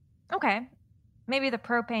 Okay. Maybe the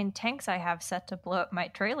propane tanks I have set to blow up my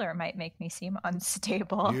trailer might make me seem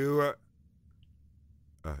unstable. You,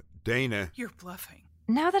 Dana. You're bluffing.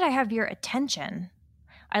 Now that I have your attention,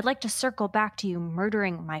 I'd like to circle back to you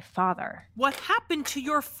murdering my father. What happened to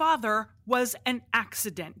your father was an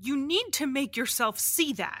accident. You need to make yourself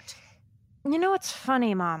see that. You know what's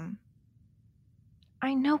funny, Mom?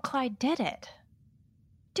 I know Clyde did it.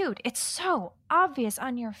 Dude, it's so obvious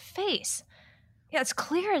on your face. Yeah, it's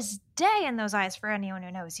clear as day in those eyes for anyone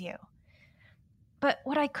who knows you. But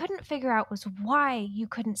what I couldn't figure out was why you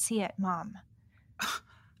couldn't see it, Mom.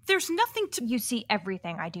 There's nothing to... You see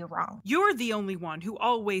everything I do wrong. You're the only one who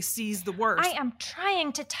always sees the worst. I am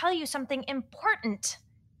trying to tell you something important.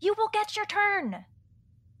 You will get your turn.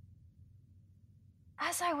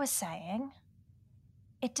 As I was saying,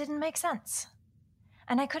 it didn't make sense.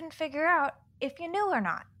 And I couldn't figure out if you knew or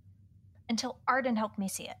not until Arden helped me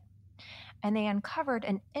see it. And they uncovered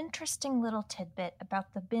an interesting little tidbit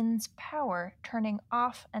about the bin's power turning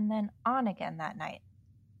off and then on again that night.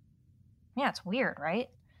 Yeah, it's weird, right?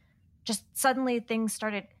 Just suddenly things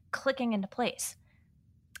started clicking into place.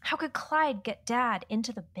 How could Clyde get Dad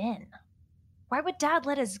into the bin? Why would Dad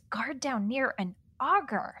let his guard down near an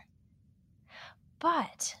auger?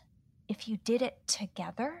 But if you did it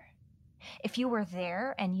together, if you were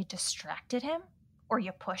there and you distracted him, or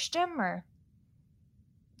you pushed him, or...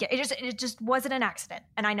 Yeah, it just wasn't an accident,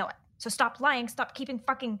 and I know it. So stop lying, stop keeping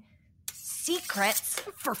fucking secrets.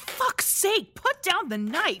 For fuck's sake, put down the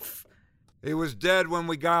knife! He was dead when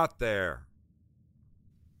we got there.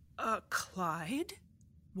 Clyde?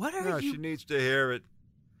 What are no, you... she needs to hear it.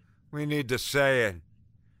 We need to say it.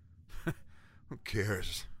 Who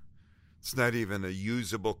cares? It's not even a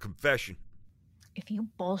usable confession. If you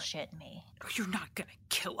bullshit me... You're not gonna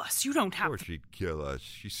kill us. You don't have to... Of course she'd kill us.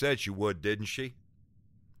 She said she would, didn't she?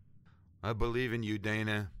 I believe in you,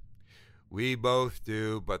 Dana. We both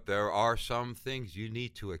do, but there are some things you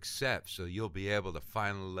need to accept so you'll be able to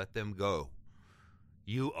finally let them go.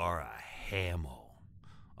 You are a Hamill,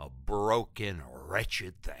 a broken,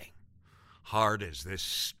 wretched thing, hard as this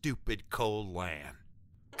stupid cold land.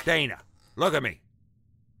 Dana, look at me.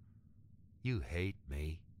 You hate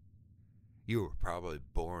me. You were probably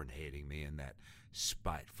born hating me in that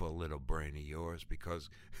spiteful little brain of yours because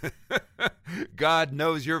God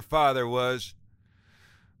knows your father was.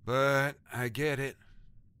 But I get it.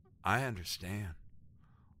 I understand.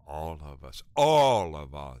 All of us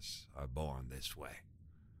are born this way.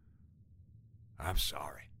 I'm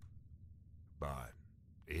sorry, but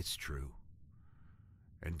it's true.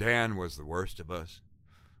 And Dan was the worst of us.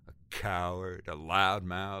 A coward, a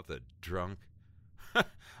loudmouth, a drunk.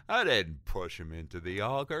 I didn't push him into the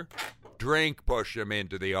auger. Drink pushed him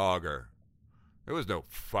into the auger. There was no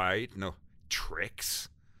fight, no tricks.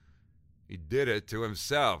 He did it to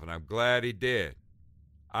himself, and I'm glad he did.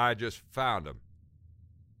 I just found him.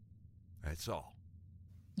 That's all.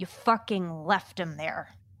 You fucking left him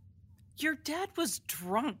there. Your dad was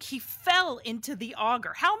drunk. He fell into the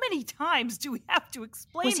auger. How many times do we have to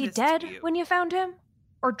explain this? Was he dead when you found him?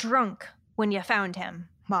 Or drunk when you found him,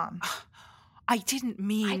 Mom? I didn't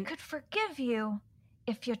mean... I could forgive you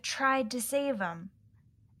if you tried to save him.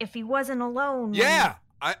 If he wasn't alone. Yeah,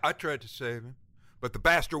 I tried to save him, but the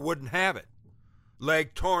bastard wouldn't have it.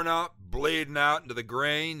 Leg torn up, bleeding out into the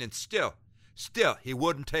grain, and still, he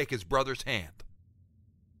wouldn't take his brother's hand.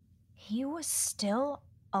 He was still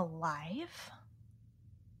alive?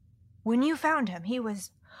 When you found him, he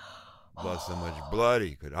was... Lost so much blood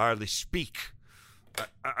he could hardly speak.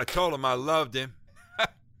 I told him I loved him.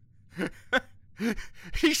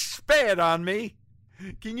 He spat on me.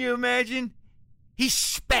 Can you imagine? He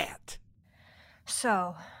spat.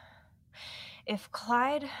 So, if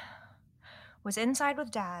Clyde was inside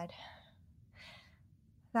with Dad,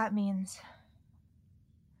 that means...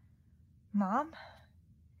 Mom?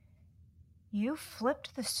 You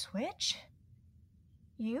flipped the switch?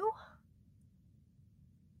 You?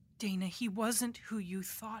 Dana, he wasn't who you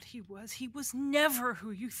thought he was. He was never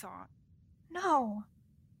who you thought. No.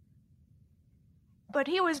 But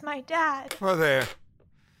he was my dad. Well, there.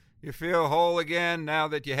 You feel whole again now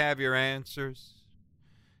that you have your answers?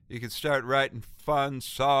 You can start writing fun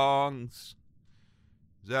songs.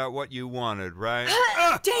 Is that what you wanted, right?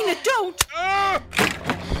 Dana, don't!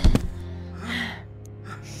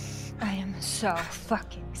 I am so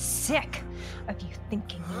fucking sick of you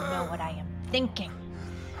thinking you know what I am thinking.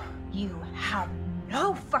 You have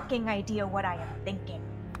no fucking idea what I am thinking.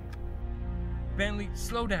 Bentley,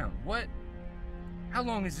 slow down. What? How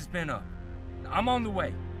long has this been up? I'm on the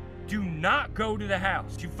way. Do not go to the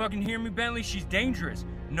house. Do you fucking hear me, Bentley? She's dangerous.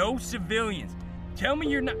 No civilians. Tell me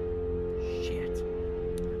you're not... Shit.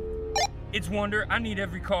 It's Wonder. I need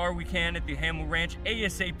every car we can at the Hamill Ranch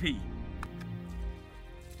ASAP.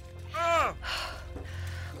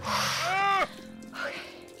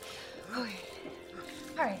 Okay.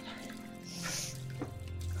 All right.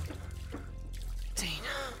 Dana.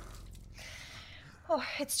 Oh,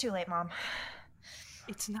 it's too late, Mom.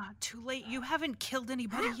 It's not too late. You haven't killed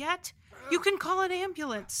anybody yet. You can call an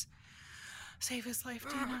ambulance. Save his life,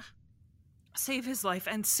 Dana. Save his life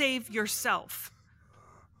and save yourself.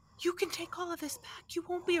 You can take all of this back. You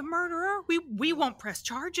won't be a murderer. We won't press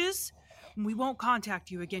charges. We won't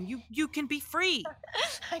contact you again. You can be free.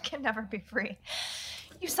 I can never be free.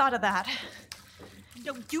 You saw to that.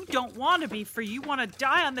 No, you don't want to be free. You want to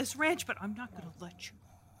die on this ranch, but I'm not going to let you.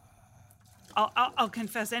 I'll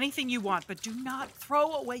confess anything you want, but do not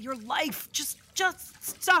throw away your life. Just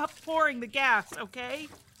stop pouring the gas, okay?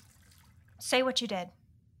 Say what you did.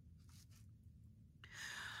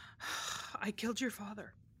 I killed your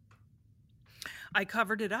father. I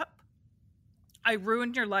covered it up. I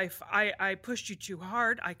ruined your life. I pushed you too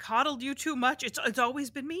hard. I coddled you too much. It's always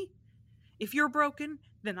been me. If you're broken,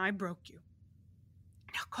 then I broke you.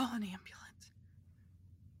 Now call an ambulance.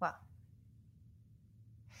 Well,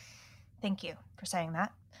 thank you for saying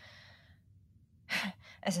that.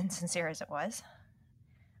 As insincere as it was.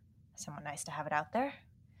 Someone nice to have it out there.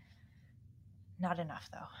 Not enough,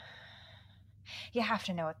 though. You have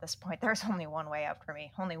to know at this point, there's only one way out for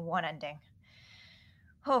me. Only one ending.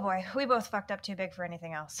 Oh boy, we both fucked up too big for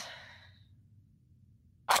anything else.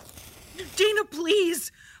 Dana,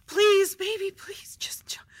 please! Please, baby, please,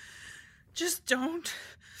 just don't.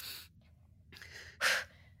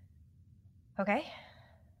 Okay.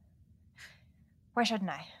 Why shouldn't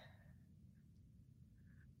I?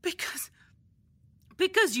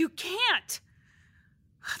 Because you can't.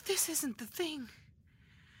 This isn't the thing.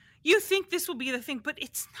 You think this will be the thing, but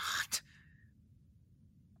it's not.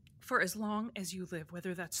 For as long as you live,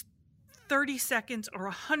 whether that's 30 seconds or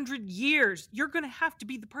 100 years, you're going to have to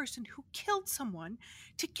be the person who killed someone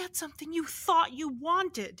to get something you thought you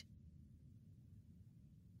wanted.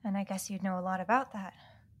 And I guess you'd know a lot about that.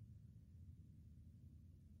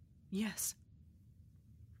 Yes.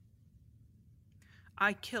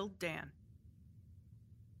 I killed Dan.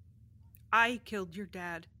 I killed your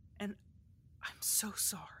dad, and I'm so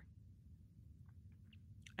sorry.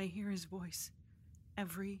 I hear his voice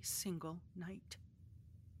every single night.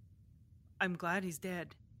 I'm glad he's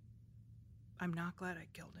dead. I'm not glad I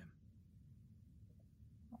killed him.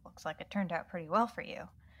 Looks like it turned out pretty well for you.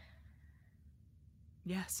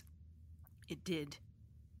 Yes, it did.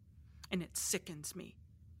 And it sickens me.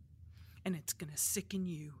 And it's gonna sicken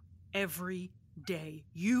you every day.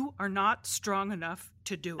 You are not strong enough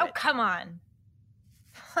to do it. Oh, come on.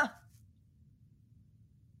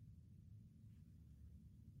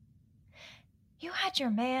 You had your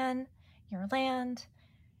man, your land,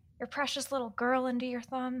 your precious little girl under your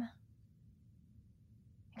thumb.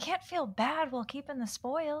 You can't feel bad while keeping the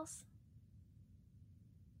spoils.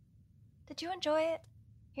 Did you enjoy it?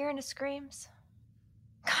 Hearing his screams?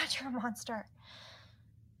 God, you're a monster.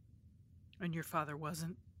 And your father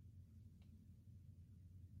wasn't?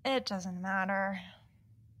 It doesn't matter.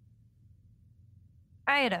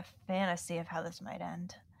 I had a fantasy of how this might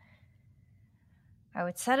end. I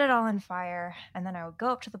would set it all on fire, and then I would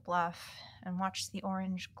go up to the bluff and watch the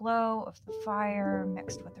orange glow of the fire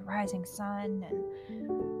mixed with the rising sun and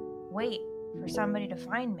wait for somebody to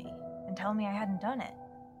find me and tell me I hadn't done it.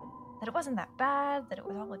 That it wasn't that bad, that it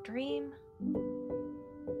was all a dream.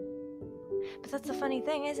 But that's the funny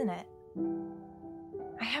thing, isn't it?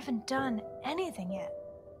 I haven't done anything yet.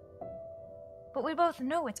 But we both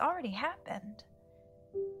know it's already happened.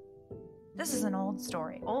 This is an old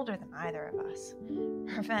story, older than either of us.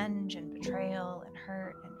 Revenge and betrayal and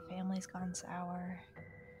hurt and families gone sour.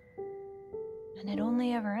 And it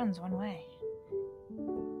only ever ends one way.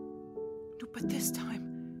 No, but this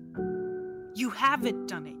time, you haven't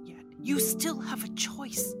done it yet. You still have a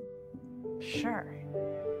choice. Sure.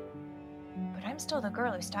 But I'm still the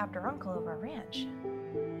girl who stabbed her uncle over a ranch.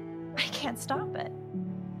 I can't stop it.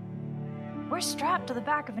 We're strapped to the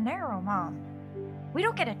back of an arrow, Mom. We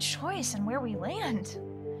don't get a choice in where we land.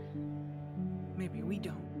 Maybe we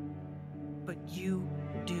don't, but you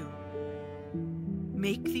do.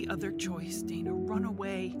 Make the other choice, Dana. Run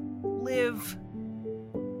away. Live.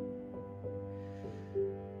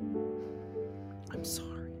 I'm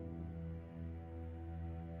sorry.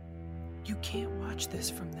 You can't watch this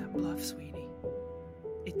from that bluff, sweetie.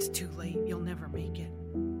 It's too late. You'll never make it.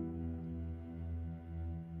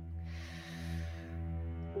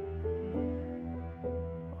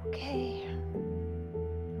 Okay.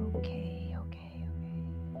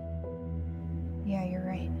 Yeah, you're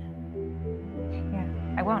right. Yeah,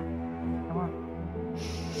 I won't.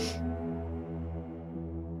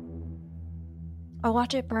 I'll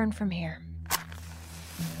watch it burn from here.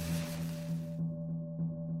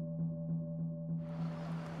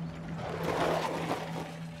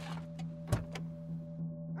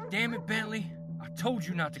 Damn it, Bentley. I told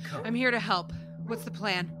you not to come. I'm here to help. What's the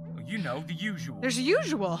plan? You know, the usual. There's a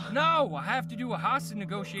usual. No, I have to do a hostage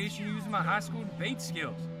negotiation using my high school debate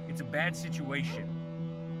skills. It's a bad situation.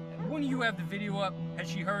 When you have the video up, has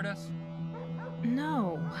she heard us?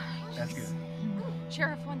 No. That's good.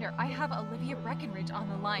 Sheriff Wonder, I have Olivia Breckenridge on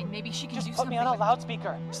the line. Maybe she can Just do put something. me on a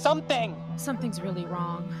loudspeaker. Something! Something's really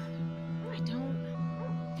wrong.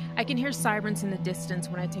 I can hear sirens in the distance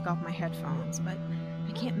when I take off my headphones, but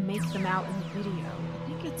I can't make them out in the video.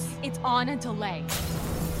 I think it's on a delay.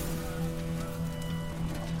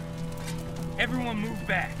 Everyone move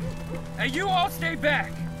back. Hey, you all stay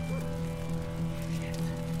back.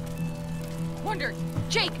 Wonder,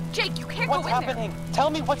 Jake, you can't What's go in happening?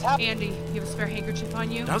 Tell me what's happening. Andy, you have a spare handkerchief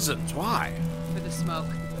on you? Doesn't. Why? For the smoke.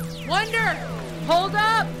 Wonder! Hold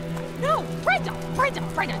up! No, Brenda,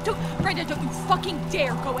 don't you fucking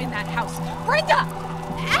dare go in that house. Brenda!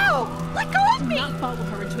 Ow! Let go of me! Do not follow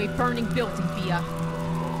her into a burning building, Via.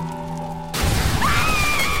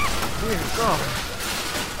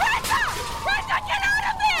 Brenda, get out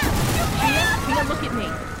of there! You can't! Via, look at me.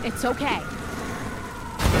 It's okay.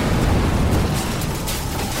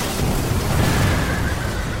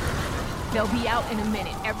 They'll be out in a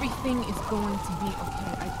minute. Everything is going to be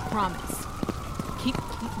okay, I promise. Keep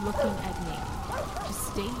looking at me. Just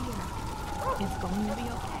stay here. It's going to be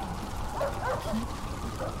okay. Keep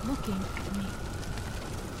looking at me.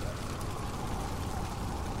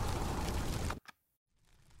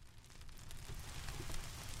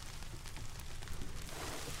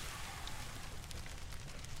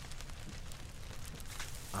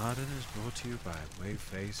 Arden is brought to you by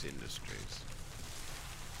Wayface Industries.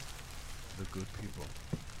 The good people.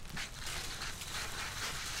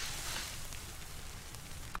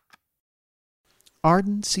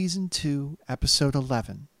 Arden Season 2, Episode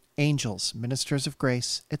 11, Angels, Ministers of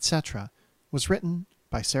Grace, etc., was written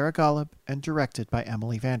by Sarah Golub and directed by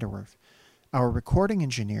Emily Vanderwerf. Our recording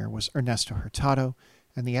engineer was Ernesto Hurtado,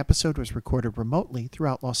 and the episode was recorded remotely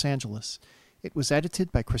throughout Los Angeles. It was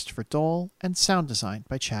edited by Christopher Dole and sound designed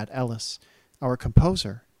by Chad Ellis. Our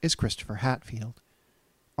composer is Christopher Hatfield.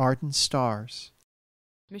 Arden stars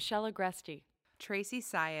Michelle Agresti, Tracy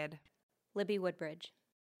Syed, Libby Woodbridge,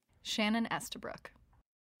 Shannon Estabrook,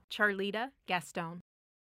 Charlita Gaston,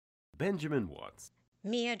 Benjamin Watts,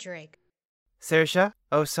 Mia Drake, Saoirse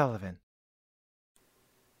O'Sullivan.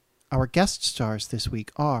 Our guest stars this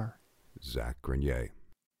week are Zach Grenier,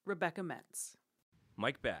 Rebecca Metz,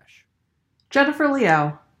 Mike Bash, Jennifer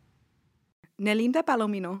Liao, Nelinda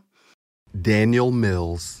Palomino, Daniel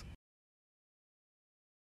Mills.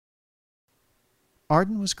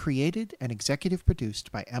 Arden was created and executive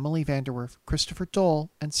produced by Emily Vanderwerf, Christopher Dole,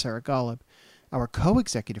 and Sarah Golub. Our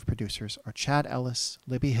co-executive producers are Chad Ellis,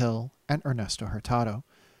 Libby Hill, and Ernesto Hurtado.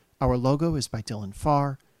 Our logo is by Dylan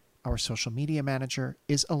Farr. Our social media manager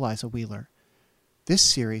is Eliza Wheeler. This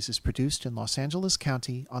series is produced in Los Angeles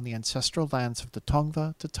County on the ancestral lands of the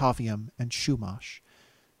Tongva, Tataviam, and Chumash.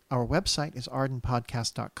 Our website is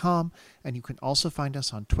ardenpodcast.com, and you can also find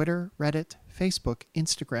us on Twitter, Reddit, Facebook,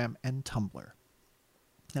 Instagram, and Tumblr.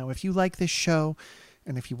 Now, if you like this show,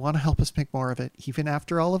 and if you want to help us make more of it, even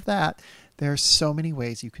after all of that, there are so many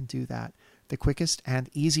ways you can do that. The quickest and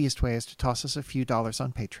easiest way is to toss us a few dollars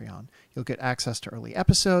on Patreon. You'll get access to early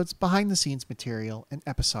episodes, behind-the-scenes material, and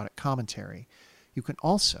episodic commentary. You can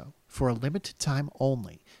also, for a limited time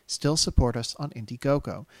only, still support us on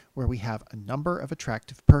Indiegogo, where we have a number of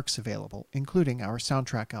attractive perks available, including our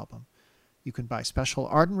soundtrack album. You can buy special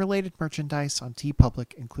Arden-related merchandise on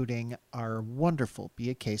TeePublic, including our wonderful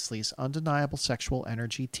Bea Casely's Undeniable Sexual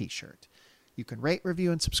Energy t-shirt. You can rate,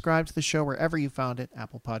 review, and subscribe to the show wherever you found it,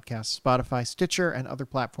 Apple Podcasts, Spotify, Stitcher, and other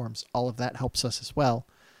platforms. All of that helps us as well.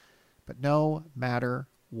 But no matter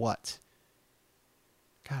what,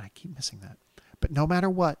 God, I keep missing that. But no matter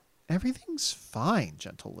what, everything's fine,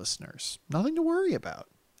 gentle listeners. Nothing to worry about.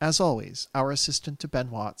 As always, our assistant to Ben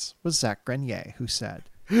Watts was Zach Grenier, who said,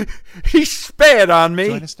 "He spared on me."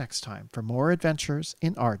 Join us next time for more adventures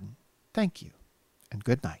in Arden. Thank you, and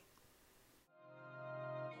good night.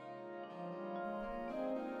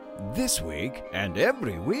 This week, and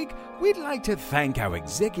every week, we'd like to thank our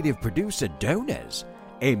executive producer donors,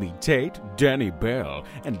 Amy Tate, Danny Bell,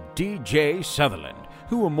 and DJ Sutherland,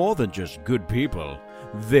 who are more than just good people.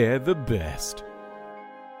 They're the best.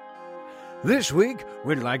 This week,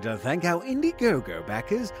 we'd like to thank our Indiegogo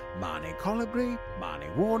backers, Marnie Colibri,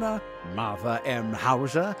 Marnie Warner, Martha M.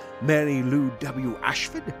 Hauser, Mary Lou W.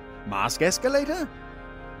 Ashford, Mask Escalator,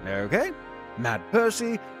 okay, Matt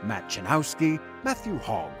Percy, Matt Chanowski, Matthew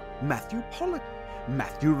Hogg, Matthew Pollock,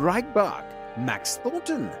 Matthew Reichbach, Max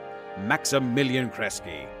Thornton, Maximilian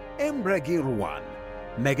Kresge, Embra Gilwan,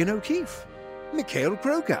 Megan O'Keefe, Mikhail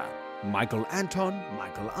Croker, Michael Anton,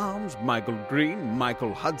 Michael Arms, Michael Green,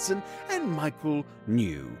 Michael Hudson, and Michael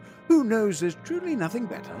New, who knows there's truly nothing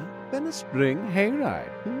better than a spring hayride.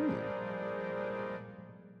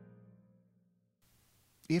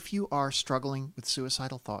 If you are struggling with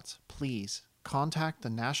suicidal thoughts, please contact the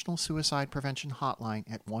National Suicide Prevention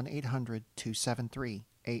Hotline at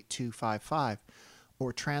 1-800-273-8255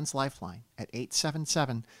 or Trans Lifeline at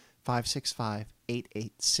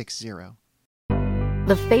 877-565-8860.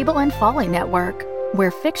 The Fable and Folly Network,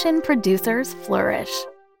 where fiction producers flourish.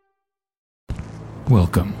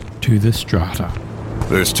 Welcome to the Strata.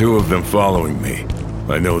 There's two of them following me.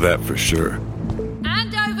 I know that for sure.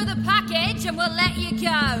 Hand over the package and we'll let you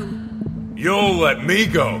go. You'll let me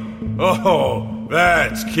go? Oh,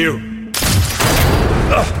 that's cute.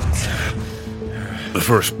 The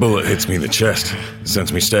first bullet hits me in the chest,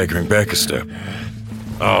 sends me staggering back a step.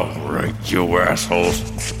 All right, you assholes.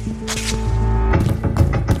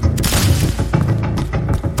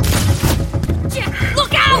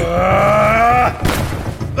 Look out!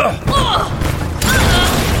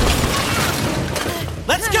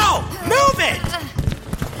 Let's go! Move it!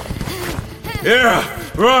 Yeah,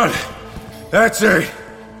 run! That's it.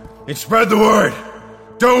 And spread the word.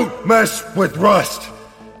 Don't mess with Rust.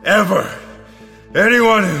 Ever.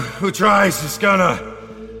 Anyone who tries is gonna...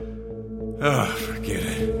 Oh, forget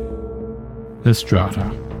it. The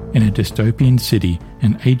Strata. In a dystopian city,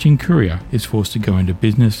 an aging courier is forced to go into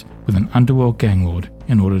business with an underworld gang lord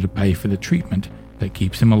in order to pay for the treatment that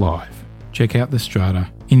keeps him alive. Check out The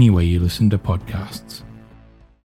Strata anywhere you listen to podcasts.